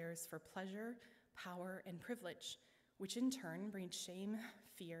desires for pleasure, power, and privilege. which in turn breeds shame,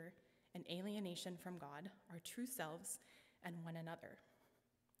 fear, and alienation from God, our true selves, and one another.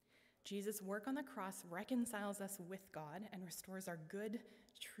 Jesus' work on the cross reconciles us with God and restores our good,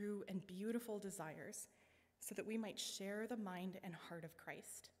 true, and beautiful desires so that we might share the mind and heart of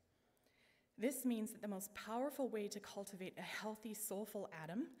Christ. This means that the most powerful way to cultivate a healthy, soulful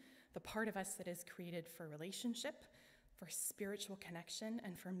Adam, the part of us that is created for relationship, for spiritual connection,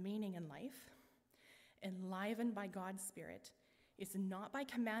 and for meaning in life, enlivened by God's Spirit, is not by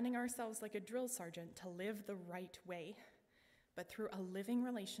commanding ourselves like a drill sergeant to live the right way, but through a living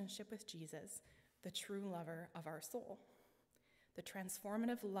relationship with Jesus, the true lover of our soul. The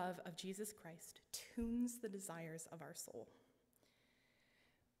transformative love of Jesus Christ tunes the desires of our soul.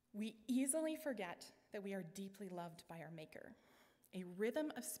 We easily forget that we are deeply loved by our Maker. A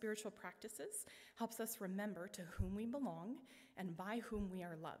rhythm of spiritual practices helps us remember to whom we belong and by whom we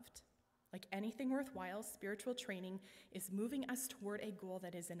are loved. Like anything worthwhile, spiritual training is moving us toward a goal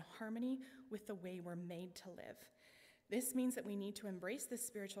that is in harmony with the way we're made to live. This means that we need to embrace the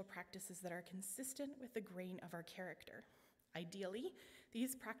spiritual practices that are consistent with the grain of our character. Ideally,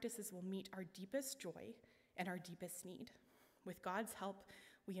 these practices will meet our deepest joy and our deepest need. With God's help,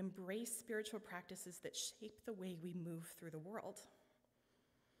 we embrace spiritual practices that shape the way we move through the world.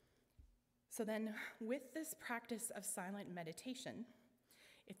 So then, with this practice of silent meditation,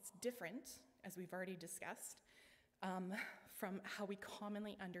 it's different, as we've already discussed, from how we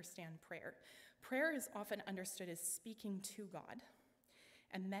commonly understand prayer. Prayer is often understood as speaking to God,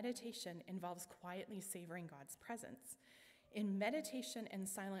 and meditation involves quietly savoring God's presence. In meditation and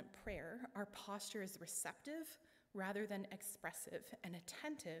silent prayer, our posture is receptive rather than expressive, and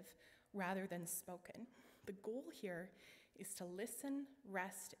attentive rather than spoken. The goal here is to listen,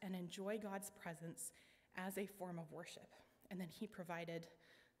 rest, and enjoy God's presence as a form of worship. And then he provided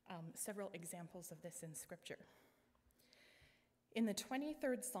several examples of this in Scripture. In the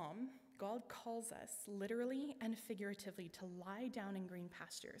 23rd Psalm, God calls us literally and figuratively to lie down in green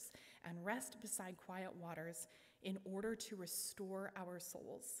pastures and rest beside quiet waters in order to restore our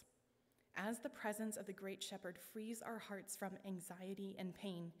souls. As the presence of the Great Shepherd frees our hearts from anxiety and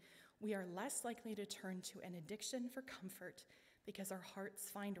pain, we are less likely to turn to an addiction for comfort because our hearts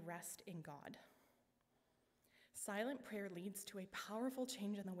find rest in God. Silent prayer leads to a powerful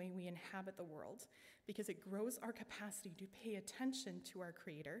change in the way we inhabit the world because it grows our capacity to pay attention to our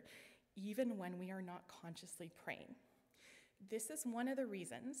Creator even when we are not consciously praying. This is one of the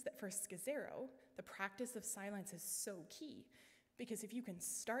reasons that for Scazzero, the practice of silence is so key, because if you can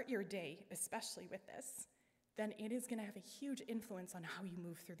start your day, especially with this, then it is going to have a huge influence on how you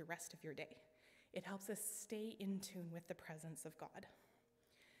move through the rest of your day. It helps us stay in tune with the presence of God.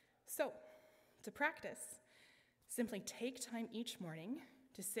 So, to practice, simply take time each morning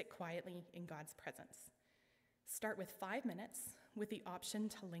to sit quietly in God's presence. Start with 5 minutes with the option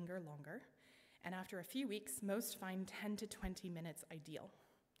to linger longer, and after a few weeks, most find 10 to 20 minutes ideal.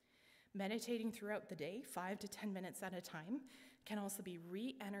 Meditating throughout the day, 5 to 10 minutes at a time, can also be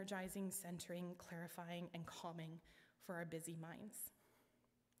re-energizing, centering, clarifying, and calming for our busy minds.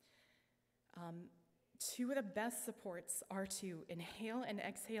 Two of the best supports are to inhale and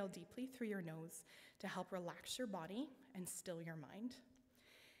exhale deeply through your nose to help relax your body and still your mind.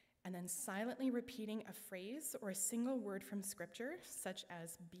 And then silently repeating a phrase or a single word from Scripture, such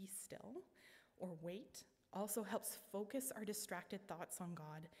as be still or wait, also helps focus our distracted thoughts on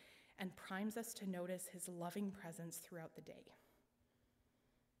God and primes us to notice his loving presence throughout the day.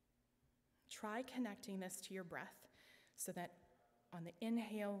 Try connecting this to your breath so that on the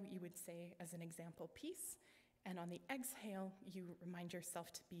inhale, you would say, as an example, peace, and on the exhale, you remind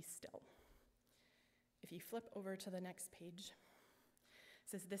yourself to be still. If you flip over to the next page, it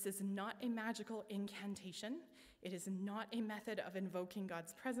says, this is not a magical incantation. It is not a method of invoking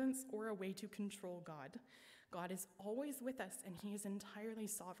God's presence or a way to control God. God is always with us, and he is entirely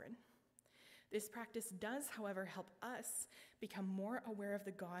sovereign. This practice does, however, help us become more aware of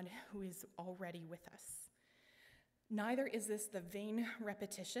the God who is already with us. Neither is this the vain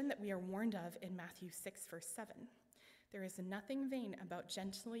repetition that we are warned of in Matthew 6, verse 7. There is nothing vain about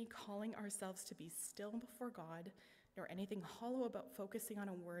gently calling ourselves to be still before God, nor anything hollow about focusing on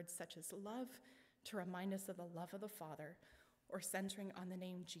a word such as love to remind us of the love of the Father, or centering on the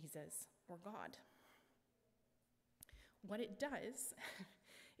name Jesus or God. What it does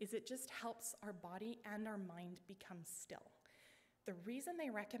is it just helps our body and our mind become still. The reason they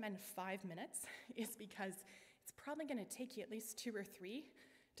recommend 5 minutes is because it's probably going to take you at least 2 or 3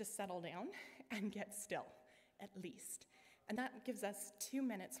 to settle down and get still, at least. And that gives us 2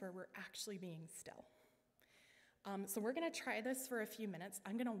 minutes where we're actually being still. So we're going to try this for a few minutes.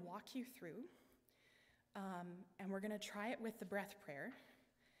 I'm going to walk you through And we're going to try it with the breath prayer.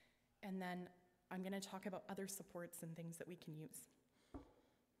 And then I'm going to talk about other supports and things that we can use.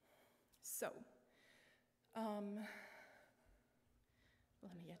 So, let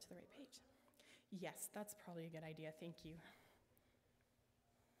me get to the right page. Yes, that's probably a good idea. Thank you.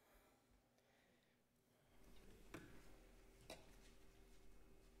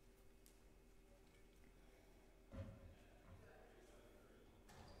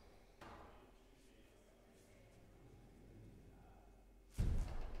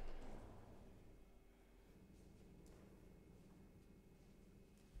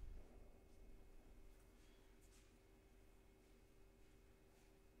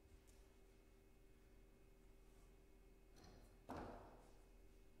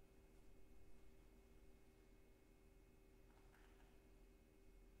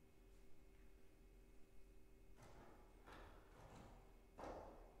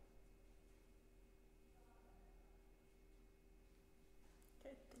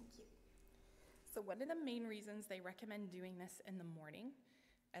 Good, thank you. So one of the main reasons they recommend doing this in the morning,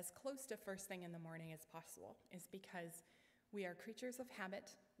 as close to first thing in the morning as possible, is because we are creatures of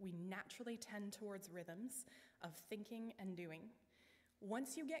habit. We naturally tend towards rhythms of thinking and doing.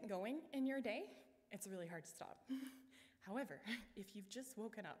 Once you get going in your day, it's really hard to stop. However, if you've just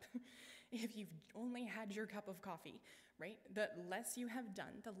woken up, if you've only had your cup of coffee, right, the less you have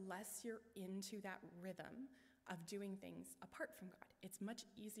done, the less you're into that rhythm of doing things apart from God. It's much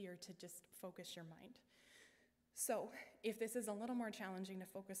easier to just focus your mind. So if this is a little more challenging to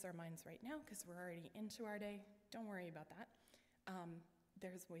focus our minds right now, because we're already into our day, don't worry about that.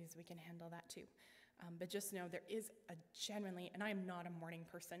 There's ways we can handle that too. But just know there is a genuinely, and I'm not a morning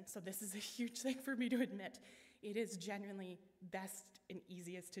person, so this is a huge thing for me to admit, it is genuinely best and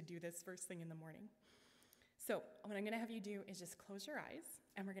easiest to do this first thing in the morning. So what I'm going to have you do is just close your eyes,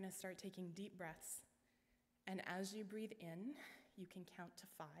 and we're going to start taking deep breaths. And as you breathe in, you can count to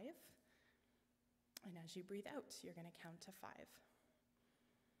 5. And as you breathe out, you're going to count to 5.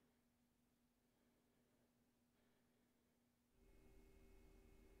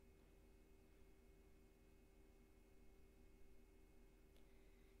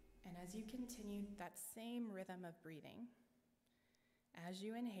 And as you continue that same rhythm of breathing, as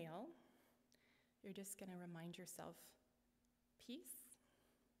you inhale, you're just going to remind yourself peace.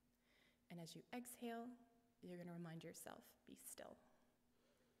 And as you exhale, you're going to remind yourself be still.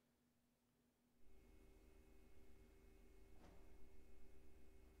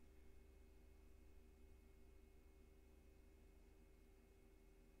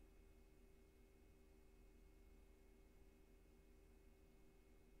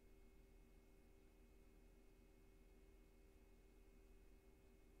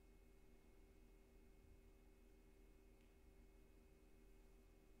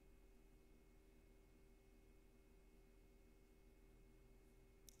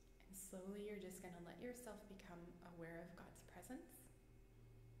 Slowly, you're just going to let yourself become aware of God's presence,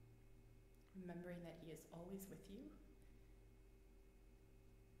 remembering that He is always with you.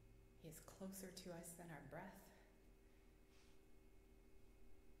 He is closer to us than our breath.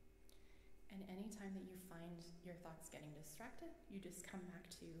 And anytime that you find your thoughts getting distracted, you just come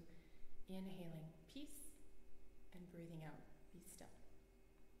back to inhaling peace and breathing out, be still.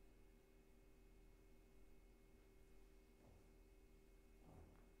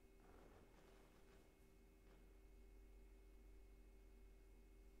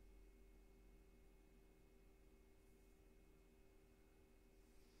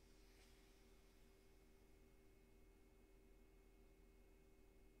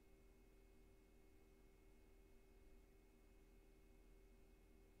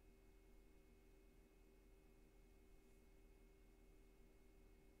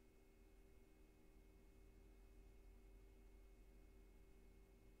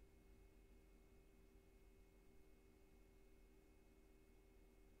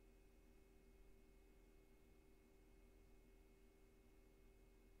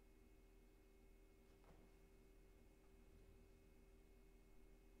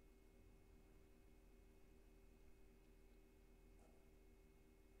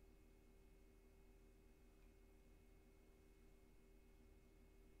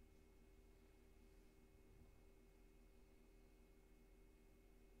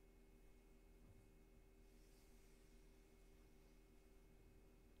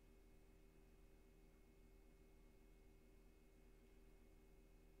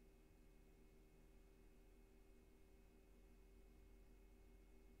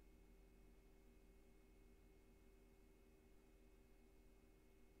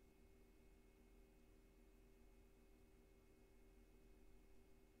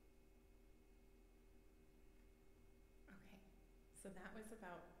 that was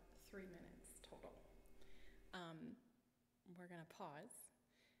about 3 minutes total. We're gonna pause,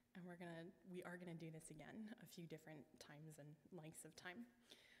 and we are gonna do this again a few different times and lengths of time.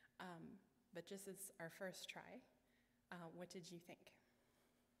 But just as our first try, what did you think?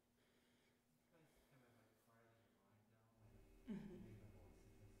 Mhm.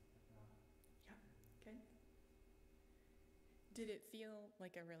 Yeah, good. Did it feel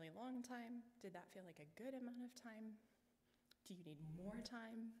like a really long time? Did that feel like a good amount of time? Do you need more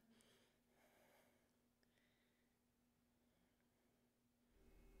time?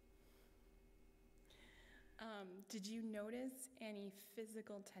 Did you notice any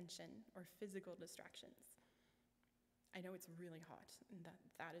physical tension or physical distractions? I know it's really hot, and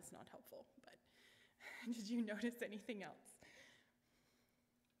that is not helpful, but did you notice anything else?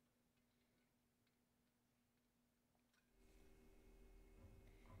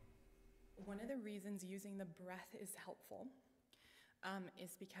 One of the reasons using the breath is helpful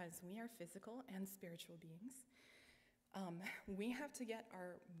is because we are physical and spiritual beings. We have to get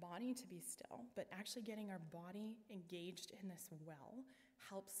our body to be still, but actually getting our body engaged in this well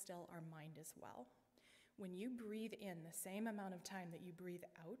helps still our mind as well. When you breathe in the same amount of time that you breathe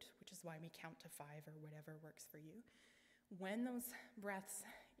out, which is why we count to 5 or whatever works for you, when those breaths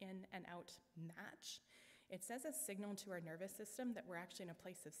in and out match, it sends a signal to our nervous system that we're actually in a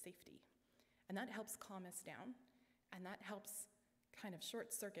place of safety. And that helps calm us down, and that helps kind of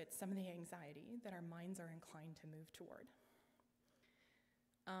short circuit some of the anxiety that our minds are inclined to move toward.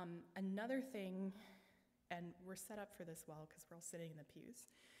 Another thing, and we're set up for this well because we're all sitting in the pews,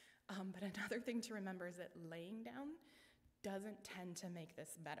 but another thing to remember is that laying down doesn't tend to make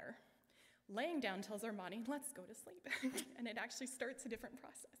this better. Laying down tells our body, let's go to sleep, and it actually starts a different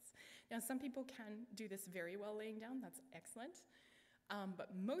process. Now, some people can do this very well laying down, that's excellent. But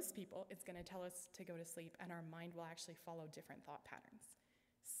most people, it's going to tell us to go to sleep, and our mind will actually follow different thought patterns.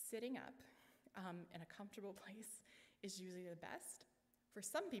 Sitting up in a comfortable place is usually the best. For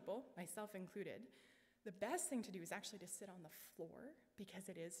some people, myself included, the best thing to do is actually to sit on the floor because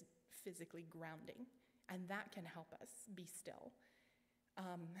it is physically grounding, and that can help us be still.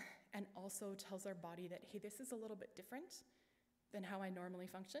 And also tells our body that, hey, this is a little bit different than how I normally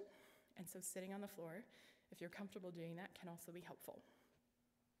function, and so sitting on the floor, if you're comfortable doing that, can also be helpful.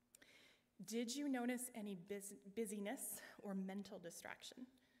 Did you notice any busyness or mental distraction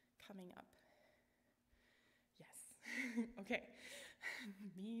coming up? Yes. Okay.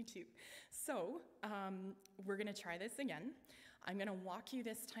 Me too. So we're going to try this again. I'm going to walk you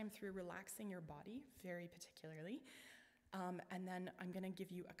this time through relaxing your body very particularly. And then I'm going to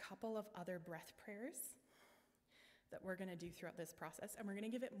give you a couple of other breath prayers that we're going to do throughout this process. And we're going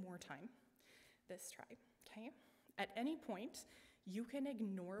to give it more time this try. Okay? At any point, you can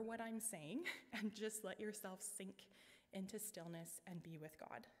ignore what I'm saying and just let yourself sink into stillness and be with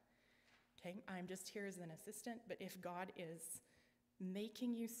God. Okay? I'm just here as an assistant, but if God is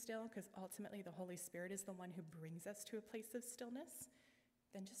making you still, because ultimately the Holy Spirit is the one who brings us to a place of stillness,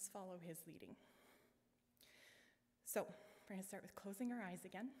 then just follow his leading. So, we're going to start with closing our eyes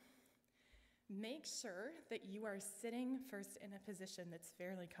again. Make sure that you are sitting first in a position that's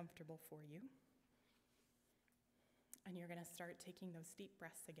fairly comfortable for you. And you're going to start taking those deep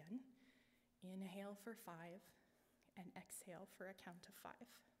breaths again. Inhale for 5 and exhale for a count of 5.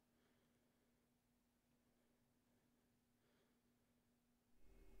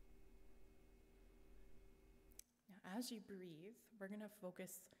 Now, as you breathe, we're going to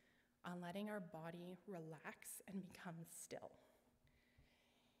focus on letting our body relax and become still.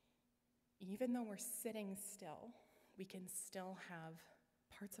 Even though we're sitting still, we can still have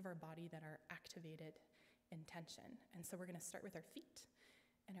parts of our body that are activated in tension. And so we're going to start with our feet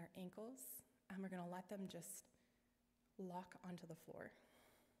and our ankles, and we're going to let them just lock onto the floor.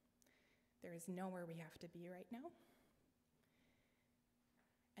 There is nowhere we have to be right now.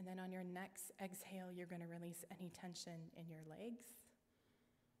 And then on your next exhale, you're going to release any tension in your legs.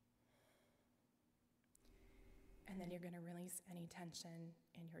 And then you're going to release any tension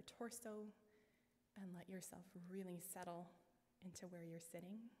in your torso and let yourself really settle into where you're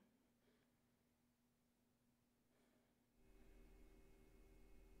sitting.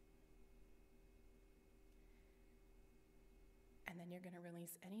 And then you're going to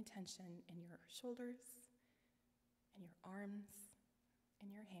release any tension in your shoulders, in your arms, in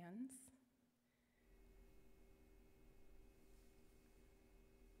your hands.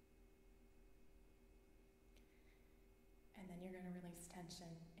 And then you're going to release tension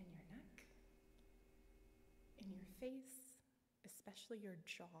in your neck, in your face, especially your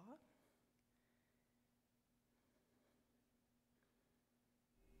jaw.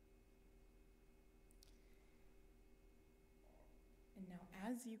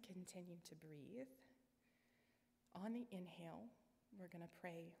 as you continue to breathe, on the inhale, we're going to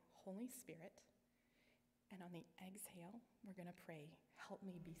pray, Holy Spirit. And on the exhale, we're going to pray, help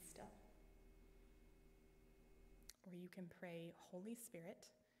me be still. Or you can pray, Holy Spirit,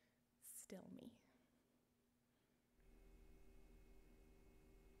 still me.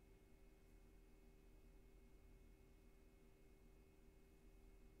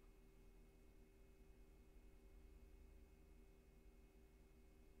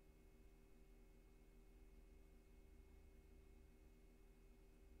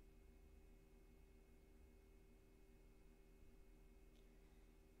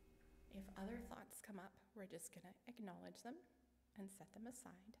 If other thoughts come up, we're just going to acknowledge them and set them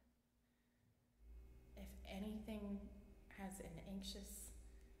aside. If anything has an anxious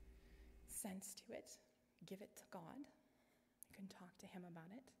sense to it, give it to God. You can talk to him about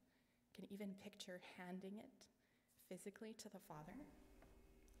it. You can even picture handing it physically to the Father.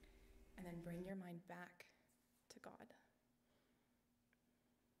 And then bring your mind back to God.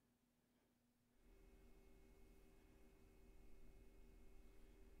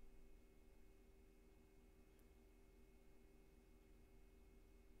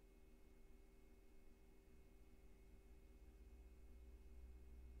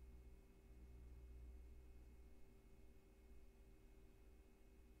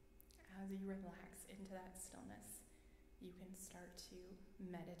 As you relax into that stillness, you can start to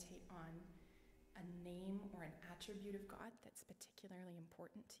meditate on a name or an attribute of God that's particularly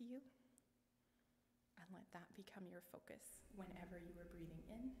important to you, and let that become your focus whenever you are breathing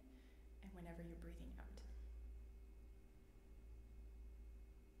in and whenever you're breathing out.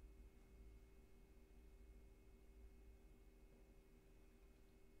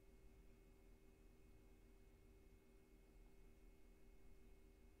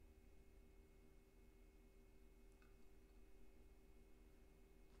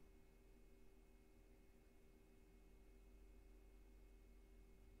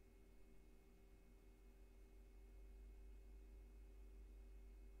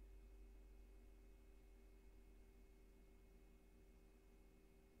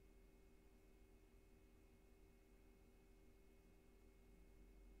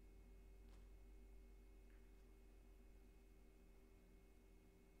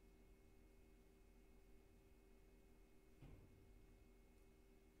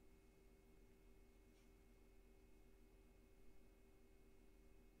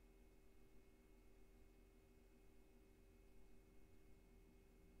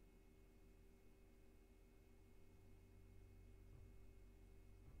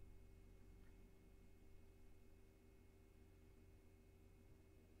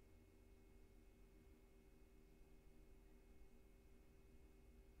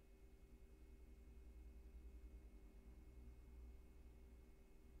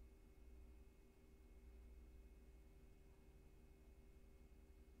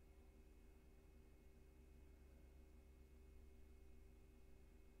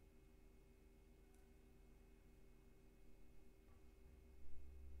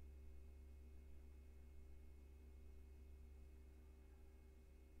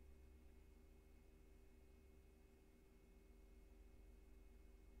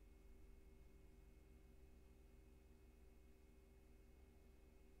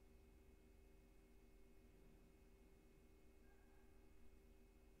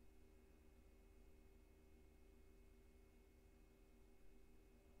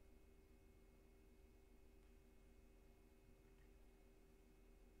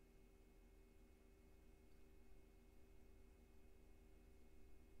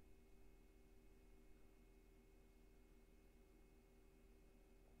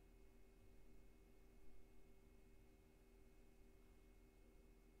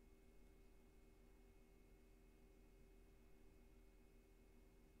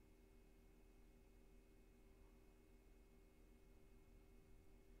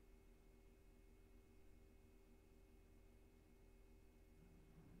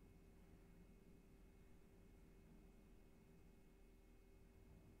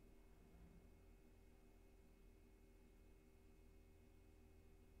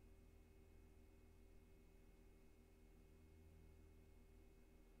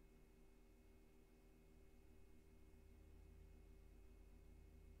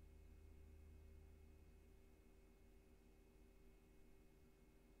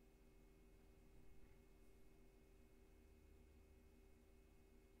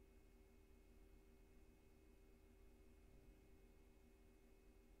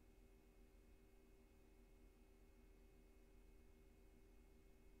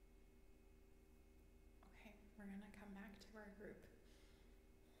 We're going to come back to our group.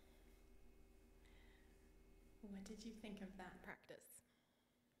 What did you think of that practice?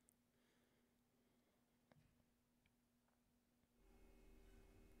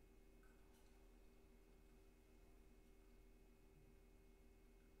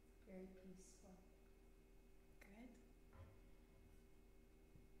 Very peaceful. Good.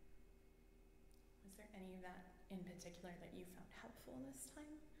 Was there any of that in particular that you found helpful this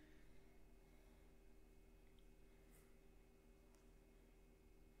time?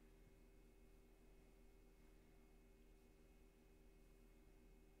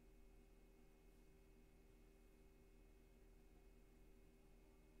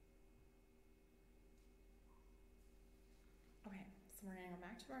 Okay, so we're going to go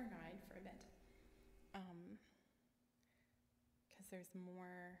back to our guide for a bit. Because there's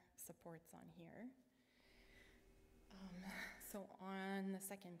more supports on here. So on the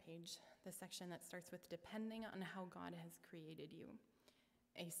second page, the section that starts with depending on how God has created you.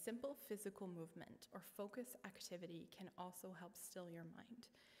 A simple physical movement or focus activity can also help still your mind.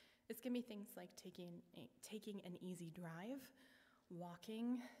 This can be things like taking an easy drive,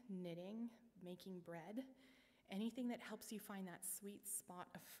 walking, knitting, making bread, anything that helps you find that sweet spot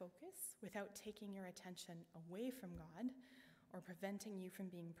of focus without taking your attention away from God or preventing you from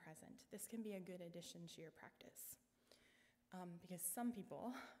being present. This can be a good addition to your practice. Because some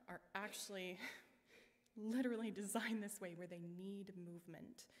people are actually literally designed this way where they need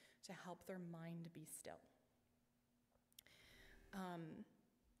movement to help their mind be still.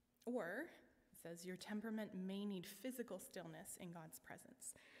 Or, it says, your temperament may need physical stillness in God's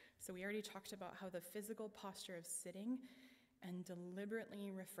presence. So we already talked about how the physical posture of sitting and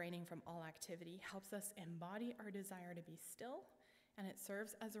deliberately refraining from all activity helps us embody our desire to be still, and it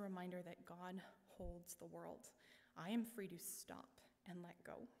serves as a reminder that God holds the world. I am free to stop and let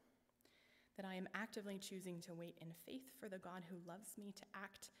go. That I am actively choosing to wait in faith for the God who loves me to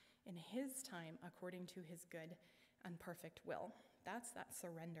act in his time according to his good and perfect will. That's that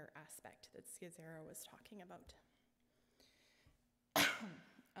surrender aspect that Scazzero was talking about.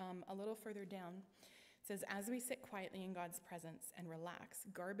 A little further down, it says, as we sit quietly in God's presence and relax,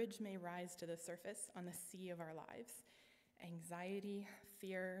 garbage may rise to the surface on the sea of our lives. Anxiety,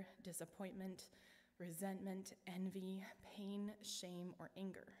 fear, disappointment, resentment, envy, pain, shame, or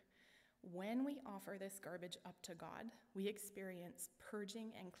anger. When we offer this garbage up to God, we experience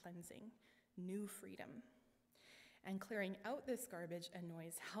purging and cleansing, new freedom. And clearing out this garbage and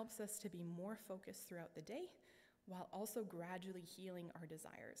noise helps us to be more focused throughout the day, while also gradually healing our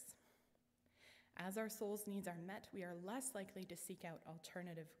desires. As our soul's needs are met, we are less likely to seek out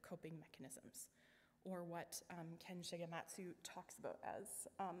alternative coping mechanisms, or what Ken Shigematsu talks about as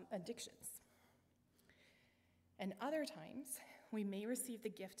addictions. And other times, we may receive the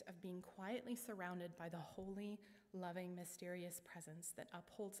gift of being quietly surrounded by the holy, loving, mysterious presence that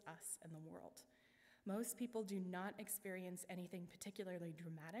upholds us and the world. Most people do not experience anything particularly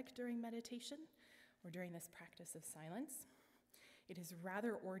dramatic during meditation or during this practice of silence. It is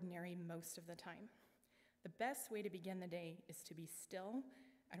rather ordinary most of the time. The best way to begin the day is to be still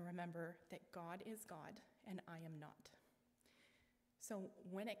and remember that God is God and I am not. So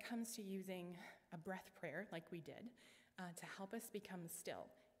when it comes to using a breath prayer like we did to help us become still,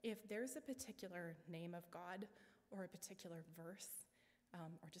 if there's a particular name of God or a particular verse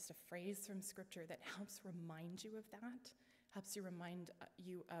or just a phrase from Scripture that helps remind you of that, helps you remind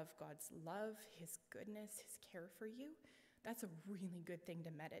you of God's love, his goodness, his care for you, that's a really good thing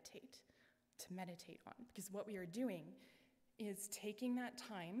to meditate on. Because what we are doing is taking that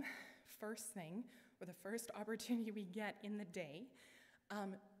time, first thing, or the first opportunity we get in the day,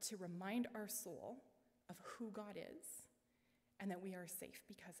 to remind our soul of who God is and that we are safe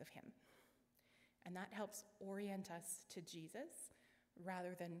because of him. And that helps orient us to Jesus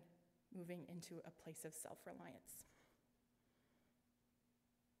rather than moving into a place of self-reliance.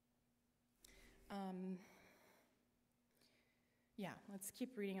 Let's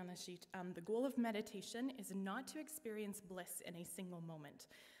keep reading on the sheet. The goal of meditation is not to experience bliss in a single moment.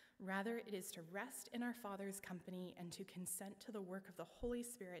 Rather, it is to rest in our Father's company and to consent to the work of the Holy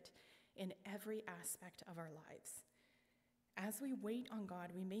Spirit in every aspect of our lives. As we wait on God,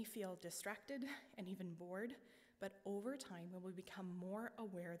 we may feel distracted and even bored, but over time we will become more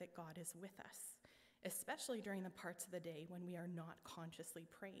aware that God is with us, especially during the parts of the day when we are not consciously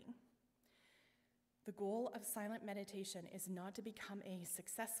praying. The goal of silent meditation is not to become a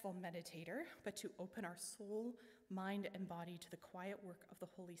successful meditator, but to open our soul, mind, and body to the quiet work of the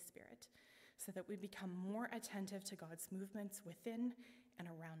Holy Spirit, so that we become more attentive to God's movements within and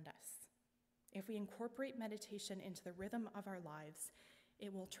around us. If we incorporate meditation into the rhythm of our lives,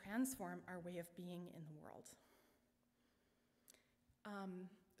 it will transform our way of being in the world.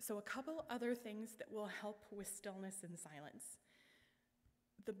 So a couple other things that will help with stillness and silence.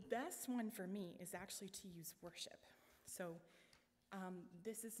 The best one for me is actually to use worship. So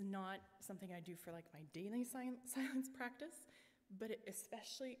this is not something I do for like my daily silence practice, but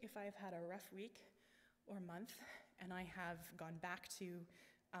especially if I've had a rough week or month and I have gone back to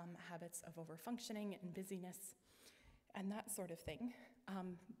habits of overfunctioning and busyness and that sort of thing,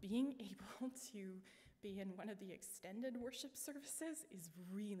 being able to be in one of the extended worship services is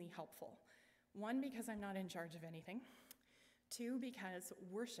really helpful. One, because I'm not in charge of anything. Two, because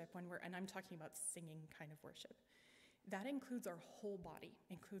worship, and I'm talking about singing kind of worship, that includes our whole body,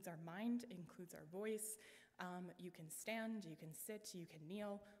 includes our mind, includes our voice. You can stand, you can sit, you can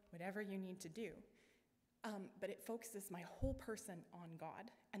kneel, whatever you need to do. But it focuses my whole person on God.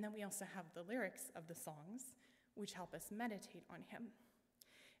 And then we also have the lyrics of the songs, which help us meditate on him.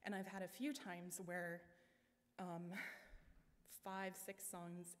 And I've had a few times where 5, 6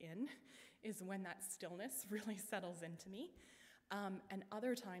 songs in is when that stillness really settles into me. And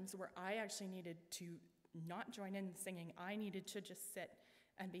other times where I actually needed to not join in singing, I needed to just sit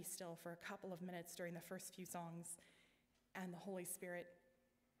and be still for a couple of minutes during the first few songs, and the Holy Spirit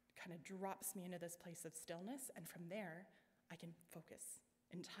kind of drops me into this place of stillness, and from there, I can focus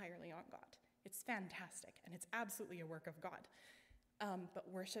entirely on God. It's fantastic, and it's absolutely a work of God. But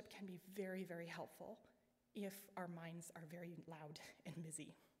worship can be very, very helpful if our minds are very loud and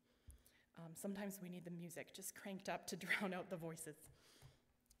busy. Sometimes we need the music just cranked up to drown out the voices.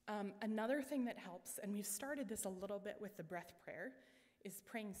 Another thing that helps, and we've started this a little bit with the breath prayer, is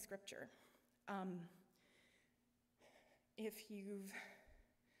praying scripture. If you've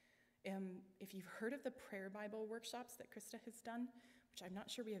heard of the prayer Bible workshops that Krista has done, which I'm not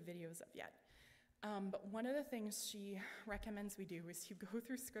sure we have videos of yet, but one of the things she recommends we do is you go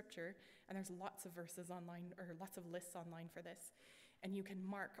through scripture, and there's lots of verses online, or lots of lists online for this, and you can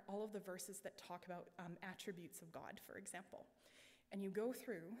mark all of the verses that talk about attributes of God, for example. And you go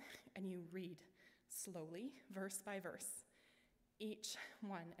through and you read slowly, verse by verse, each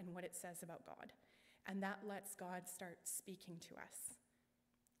one and what it says about God. And that lets God start speaking to us.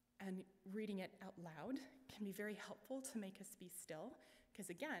 And reading it out loud can be very helpful to make us be still, because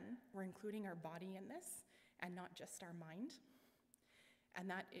again, we're including our body in this and not just our mind. And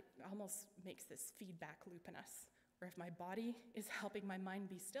that it almost makes this feedback loop in us, where if my body is helping my mind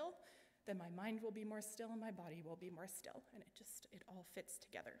be still, then my mind will be more still and my body will be more still. And it all fits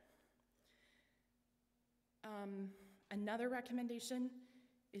together. Another recommendation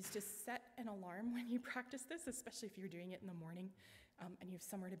is to set an alarm when you practice this, especially if you're doing it in the morning and you have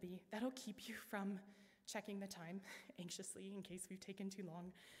somewhere to be. That'll keep you from checking the time anxiously in case we've taken too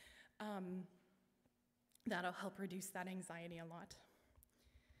long. That'll help reduce that anxiety a lot.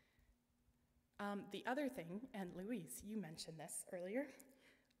 The other thing, and Louise, you mentioned this earlier,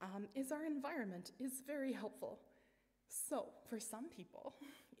 is our environment is very helpful. So for some people,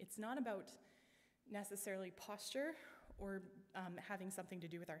 it's not about necessarily posture or having something to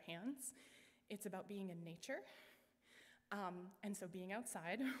do with our hands. It's about being in nature. And so being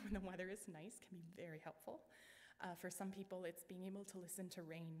outside when the weather is nice can be very helpful. For some people, it's being able to listen to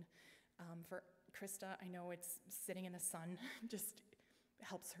rain. For Krista, I know it's sitting in the sun just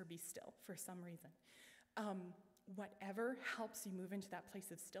helps her be still for some reason. Whatever helps you move into that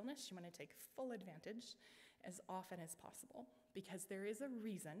place of stillness, you want to take full advantage as often as possible, because there is a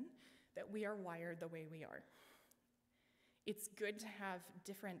reason that we are wired the way we are. It's good to have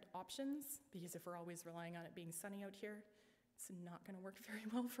different options, because if we're always relying on it being sunny out here, it's not going to work very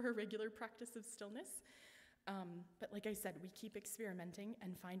well for a regular practice of stillness. But like I said, we keep experimenting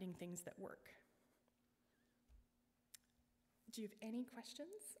and finding things that work. Do you have any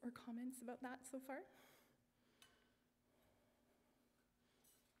questions or comments about that so far?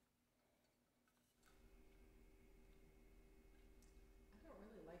 I don't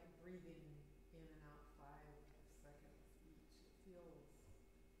really like breathing in and out 5 seconds each. It feels like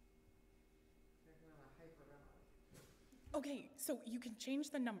I'm on a hyperventilate. Okay, so you can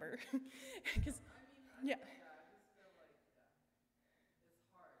change the number, because, yeah. I just feel like it's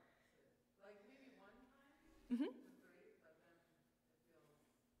hard to, like maybe one time Mm-hmm. is great, but then it feels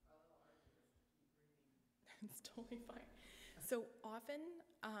a little arduous to keep breathing. It's totally fine. So often,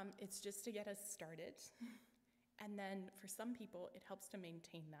 it's just to get us started. And then for some people, it helps to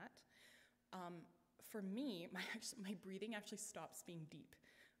maintain that. For me, my breathing actually stops being deep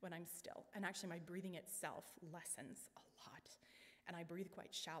when I'm still. And actually, my breathing itself lessens a lot. And I breathe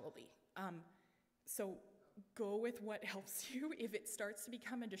quite shallowly. So go with what helps you. If it starts to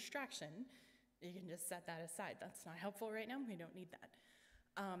become a distraction, you can just set that aside. That's not helpful right now. We don't need that.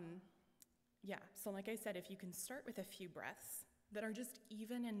 Yeah, so like I said, if you can start with a few breaths, that are just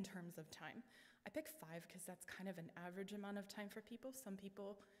even in terms of time. I pick 5 because that's kind of an average amount of time for people. Some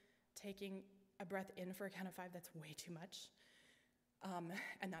people taking a breath in for a count of 5, that's way too much.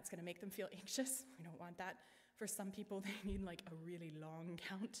 And that's going to make them feel anxious. We don't want that. For some people, they need like a really long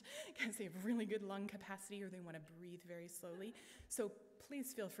count because they have really good lung capacity or they want to breathe very slowly. So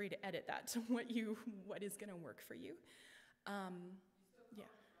please feel free to edit that to what is going to work for you. Yeah.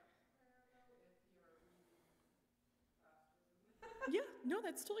 Yeah, no,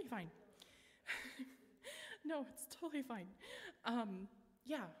 that's totally fine. No, it's totally fine.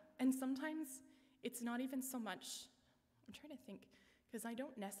 Yeah, and sometimes it's not even so much, I'm trying to think, because I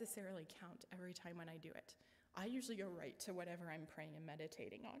don't necessarily count every time when I do it. I usually go right to whatever I'm praying and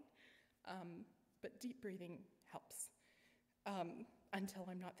meditating on. But deep breathing helps until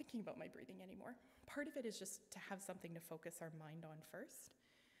I'm not thinking about my breathing anymore. Part of it is just to have something to focus our mind on first.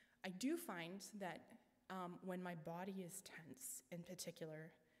 I do find that when my body is tense in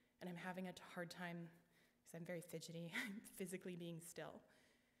particular, and I'm having a hard time, because I'm very fidgety, physically being still,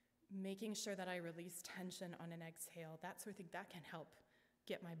 making sure that I release tension on an exhale, that sort of thing, that can help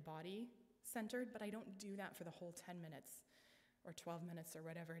get my body centered, but I don't do that for the whole 10 minutes or 12 minutes or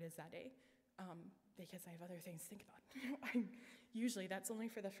whatever it is that day, because I have other things to think about. Usually that's only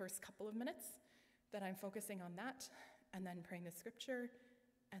for the first couple of minutes that I'm focusing on that, and then praying the scripture,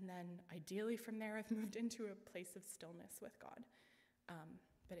 and then ideally from there I've moved into a place of stillness with God.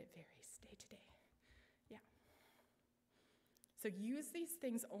 But it varies day to day. Yeah. So use these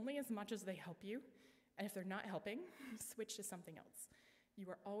things only as much as they help you, and if they're not helping, switch to something else. You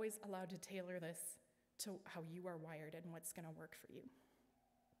are always allowed to tailor this to how you are wired and what's going to work for you.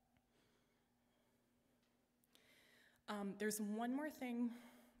 There's one more thing.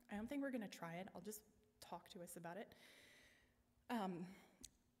 I don't think we're going to try it. I'll just talk to us about it.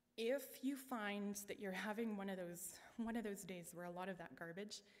 If you find that you're having one of those days where a lot of that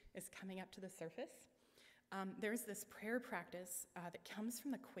garbage is coming up to the surface, there's this prayer practice that comes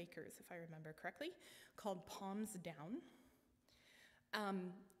from the Quakers, if I remember correctly, called Palms Down.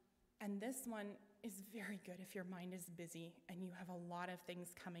 And this one is very good if your mind is busy and you have a lot of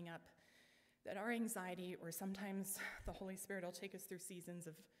things coming up that are anxiety, or sometimes the Holy Spirit will take us through seasons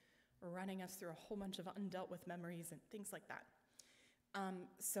of running us through a whole bunch of undealt with memories and things like that.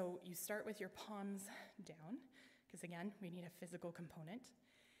 So you start with your palms down, because again, we need a physical component,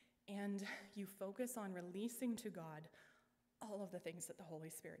 and you focus on releasing to God all of the things that the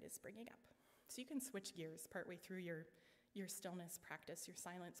Holy Spirit is bringing up. So you can switch gears partway through your stillness practice, your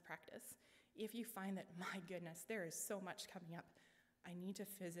silence practice. If you find that, my goodness, there is so much coming up, I need to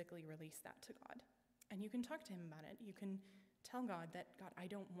physically release that to God. And you can talk to him about it. You can tell God that, God, I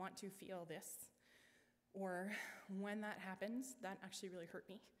don't want to feel this. Or when that happens, that actually really hurt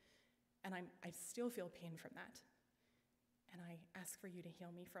me. And I still feel pain from that. And I ask for you to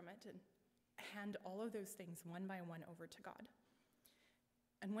heal me from it, and hand all of those things one by one over to God.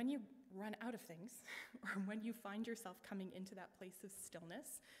 And when you run out of things, or when you find yourself coming into that place of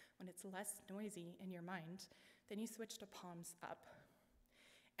stillness, when it's less noisy in your mind, then you switch to palms up.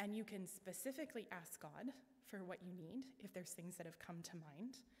 And you can specifically ask God for what you need, if there's things that have come to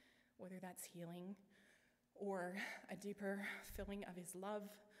mind, whether that's healing, or a deeper filling of his love,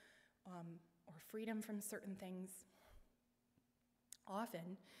 or freedom from certain things.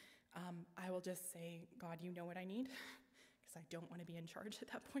 Often, I will just say, God, you know what I need, because I don't want to be in charge at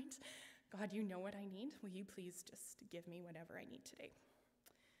that point. God, you know what I need. Will you please just give me whatever I need today?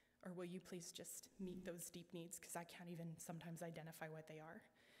 Or will you please just meet those deep needs, because I can't even sometimes identify what they are.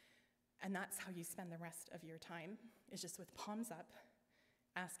 And that's how you spend the rest of your time, is just with palms up,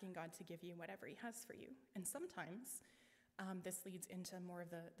 asking God to give you whatever he has for you. And sometimes this leads into more of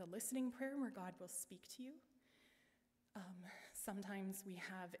the listening prayer, where God will speak to you. Sometimes we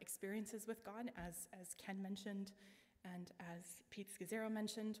have experiences with God, as Ken mentioned, and as Pete Scazzaro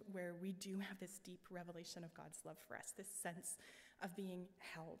mentioned, where we do have this deep revelation of God's love for us, this sense of being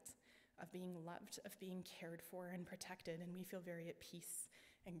held, of being loved, of being cared for and protected, and we feel very at peace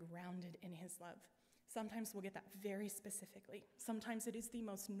and grounded in his love. Sometimes we'll get that very specifically. Sometimes it is the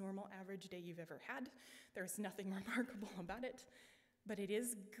most normal, average day you've ever had. There's nothing remarkable about it. But it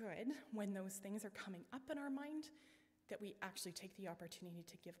is good when those things are coming up in our mind that we actually take the opportunity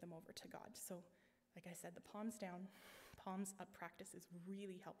to give them over to God. So, like I said, the palms down, palms up practice is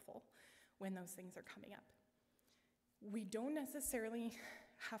really helpful when those things are coming up. We don't necessarily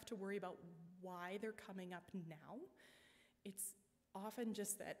have to worry about why they're coming up now. It's often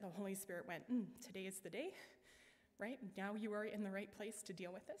just that the Holy Spirit went, today is the day, right? Now you are in the right place to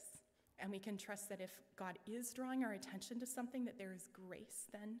deal with this. And we can trust that if God is drawing our attention to something, that there is grace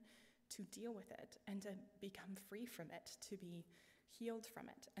then to deal with it and to become free from it, to be healed from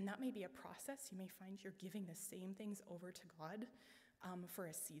it. And that may be a process. You may find you're giving the same things over to God for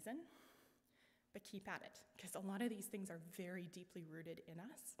a season, but keep at it, because a lot of these things are very deeply rooted in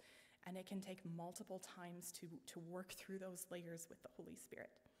us, and it can take multiple times to work through those layers with the Holy Spirit.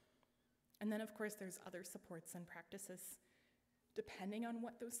 And then, of course, there's other supports and practices depending on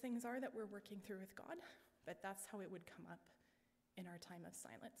what those things are that we're working through with God, but that's how it would come up in our time of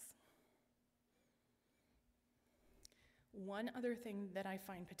silence. One other thing that I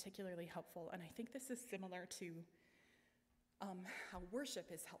find particularly helpful, and I think this is similar to how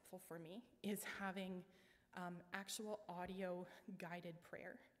worship is helpful for me, is having actual audio guided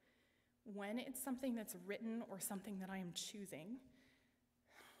prayer. When it's something that's written or something that I am choosing,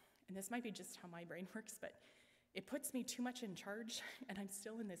 and this might be just how my brain works, but it puts me too much in charge, and I'm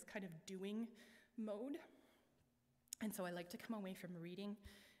still in this kind of doing mode. And so I like to come away from reading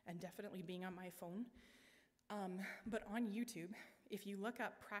and definitely being on my phone. But on YouTube, if you look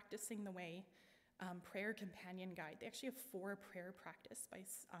up Practicing the Way, Prayer Companion Guide, they actually have 4 prayer practice by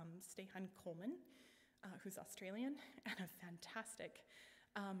Stehan Coleman, who's Australian, and a fantastic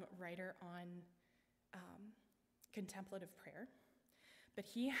writer on contemplative prayer. But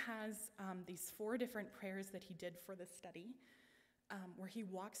he has these 4 different prayers that he did for the study, where he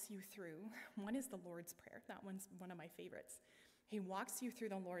walks you through. One is the Lord's Prayer. That one's one of my favorites. He walks you through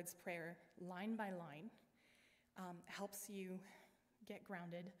the Lord's Prayer line by line, helps you get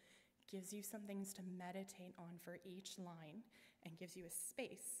grounded, gives you some things to meditate on for each line, and gives you a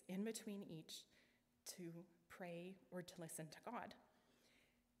space in between each to pray or to listen to God.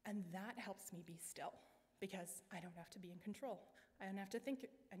 And that helps me be still, because I don't have to be in control. I don't have to think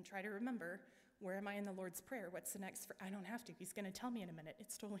and try to remember, where am I in the Lord's Prayer? What's the next? I don't have to. He's going to tell me in a minute.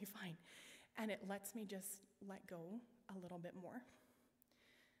 It's totally fine. And it lets me just let go a little bit more.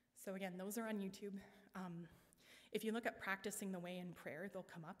 So again, those are on YouTube. If you look at Practicing the Way in Prayer, they'll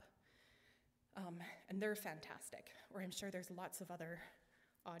come up. And they're fantastic. Or I'm sure there's lots of other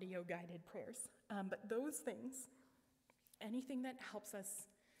audio-guided prayers. But those things, anything that helps us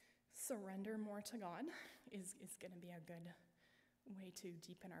surrender more to God is going to be a good way to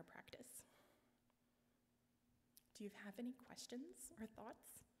deepen our practice. Do you have any questions or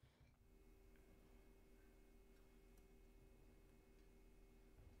thoughts?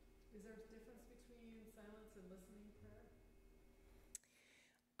 Is there a difference between silence and listening prayer?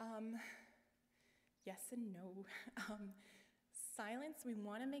 Yes and no. Silence, we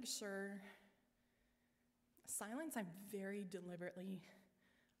want to make sure. Silence, I'm very deliberately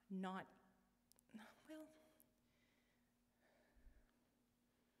not, well,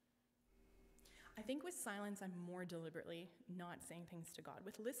 I think with silence, I'm more deliberately not saying things to God.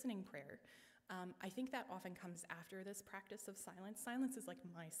 With listening prayer, I think that often comes after this practice of silence. Silence is like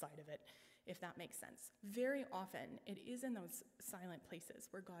my side of it, if that makes sense. Very often, it is in those silent places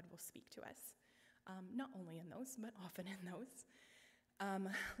where God will speak to us. Not only in those, but often in those.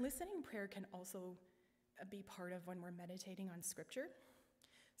 Listening prayer can also be part of when we're meditating on scripture.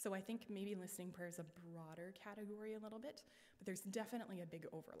 So I think maybe listening prayer is a broader category a little bit, but there's definitely a big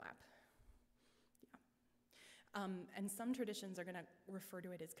overlap. Yeah. And some traditions are going to refer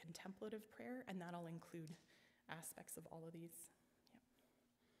to it as contemplative prayer, and that'll include aspects of all of these. Yeah.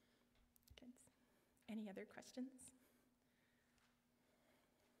 Good. Any other questions?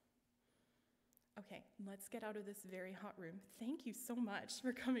 Okay, let's get out of this very hot room. Thank you so much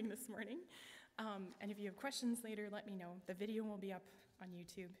for coming this morning. And if you have questions later, let me know. The video will be up on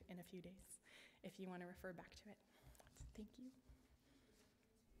YouTube in a few days if you want to refer back to it. Thank you.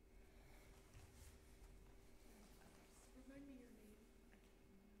 Remind me your name.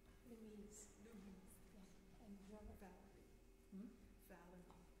 Louise. Louise. Yeah, and you're Valerie.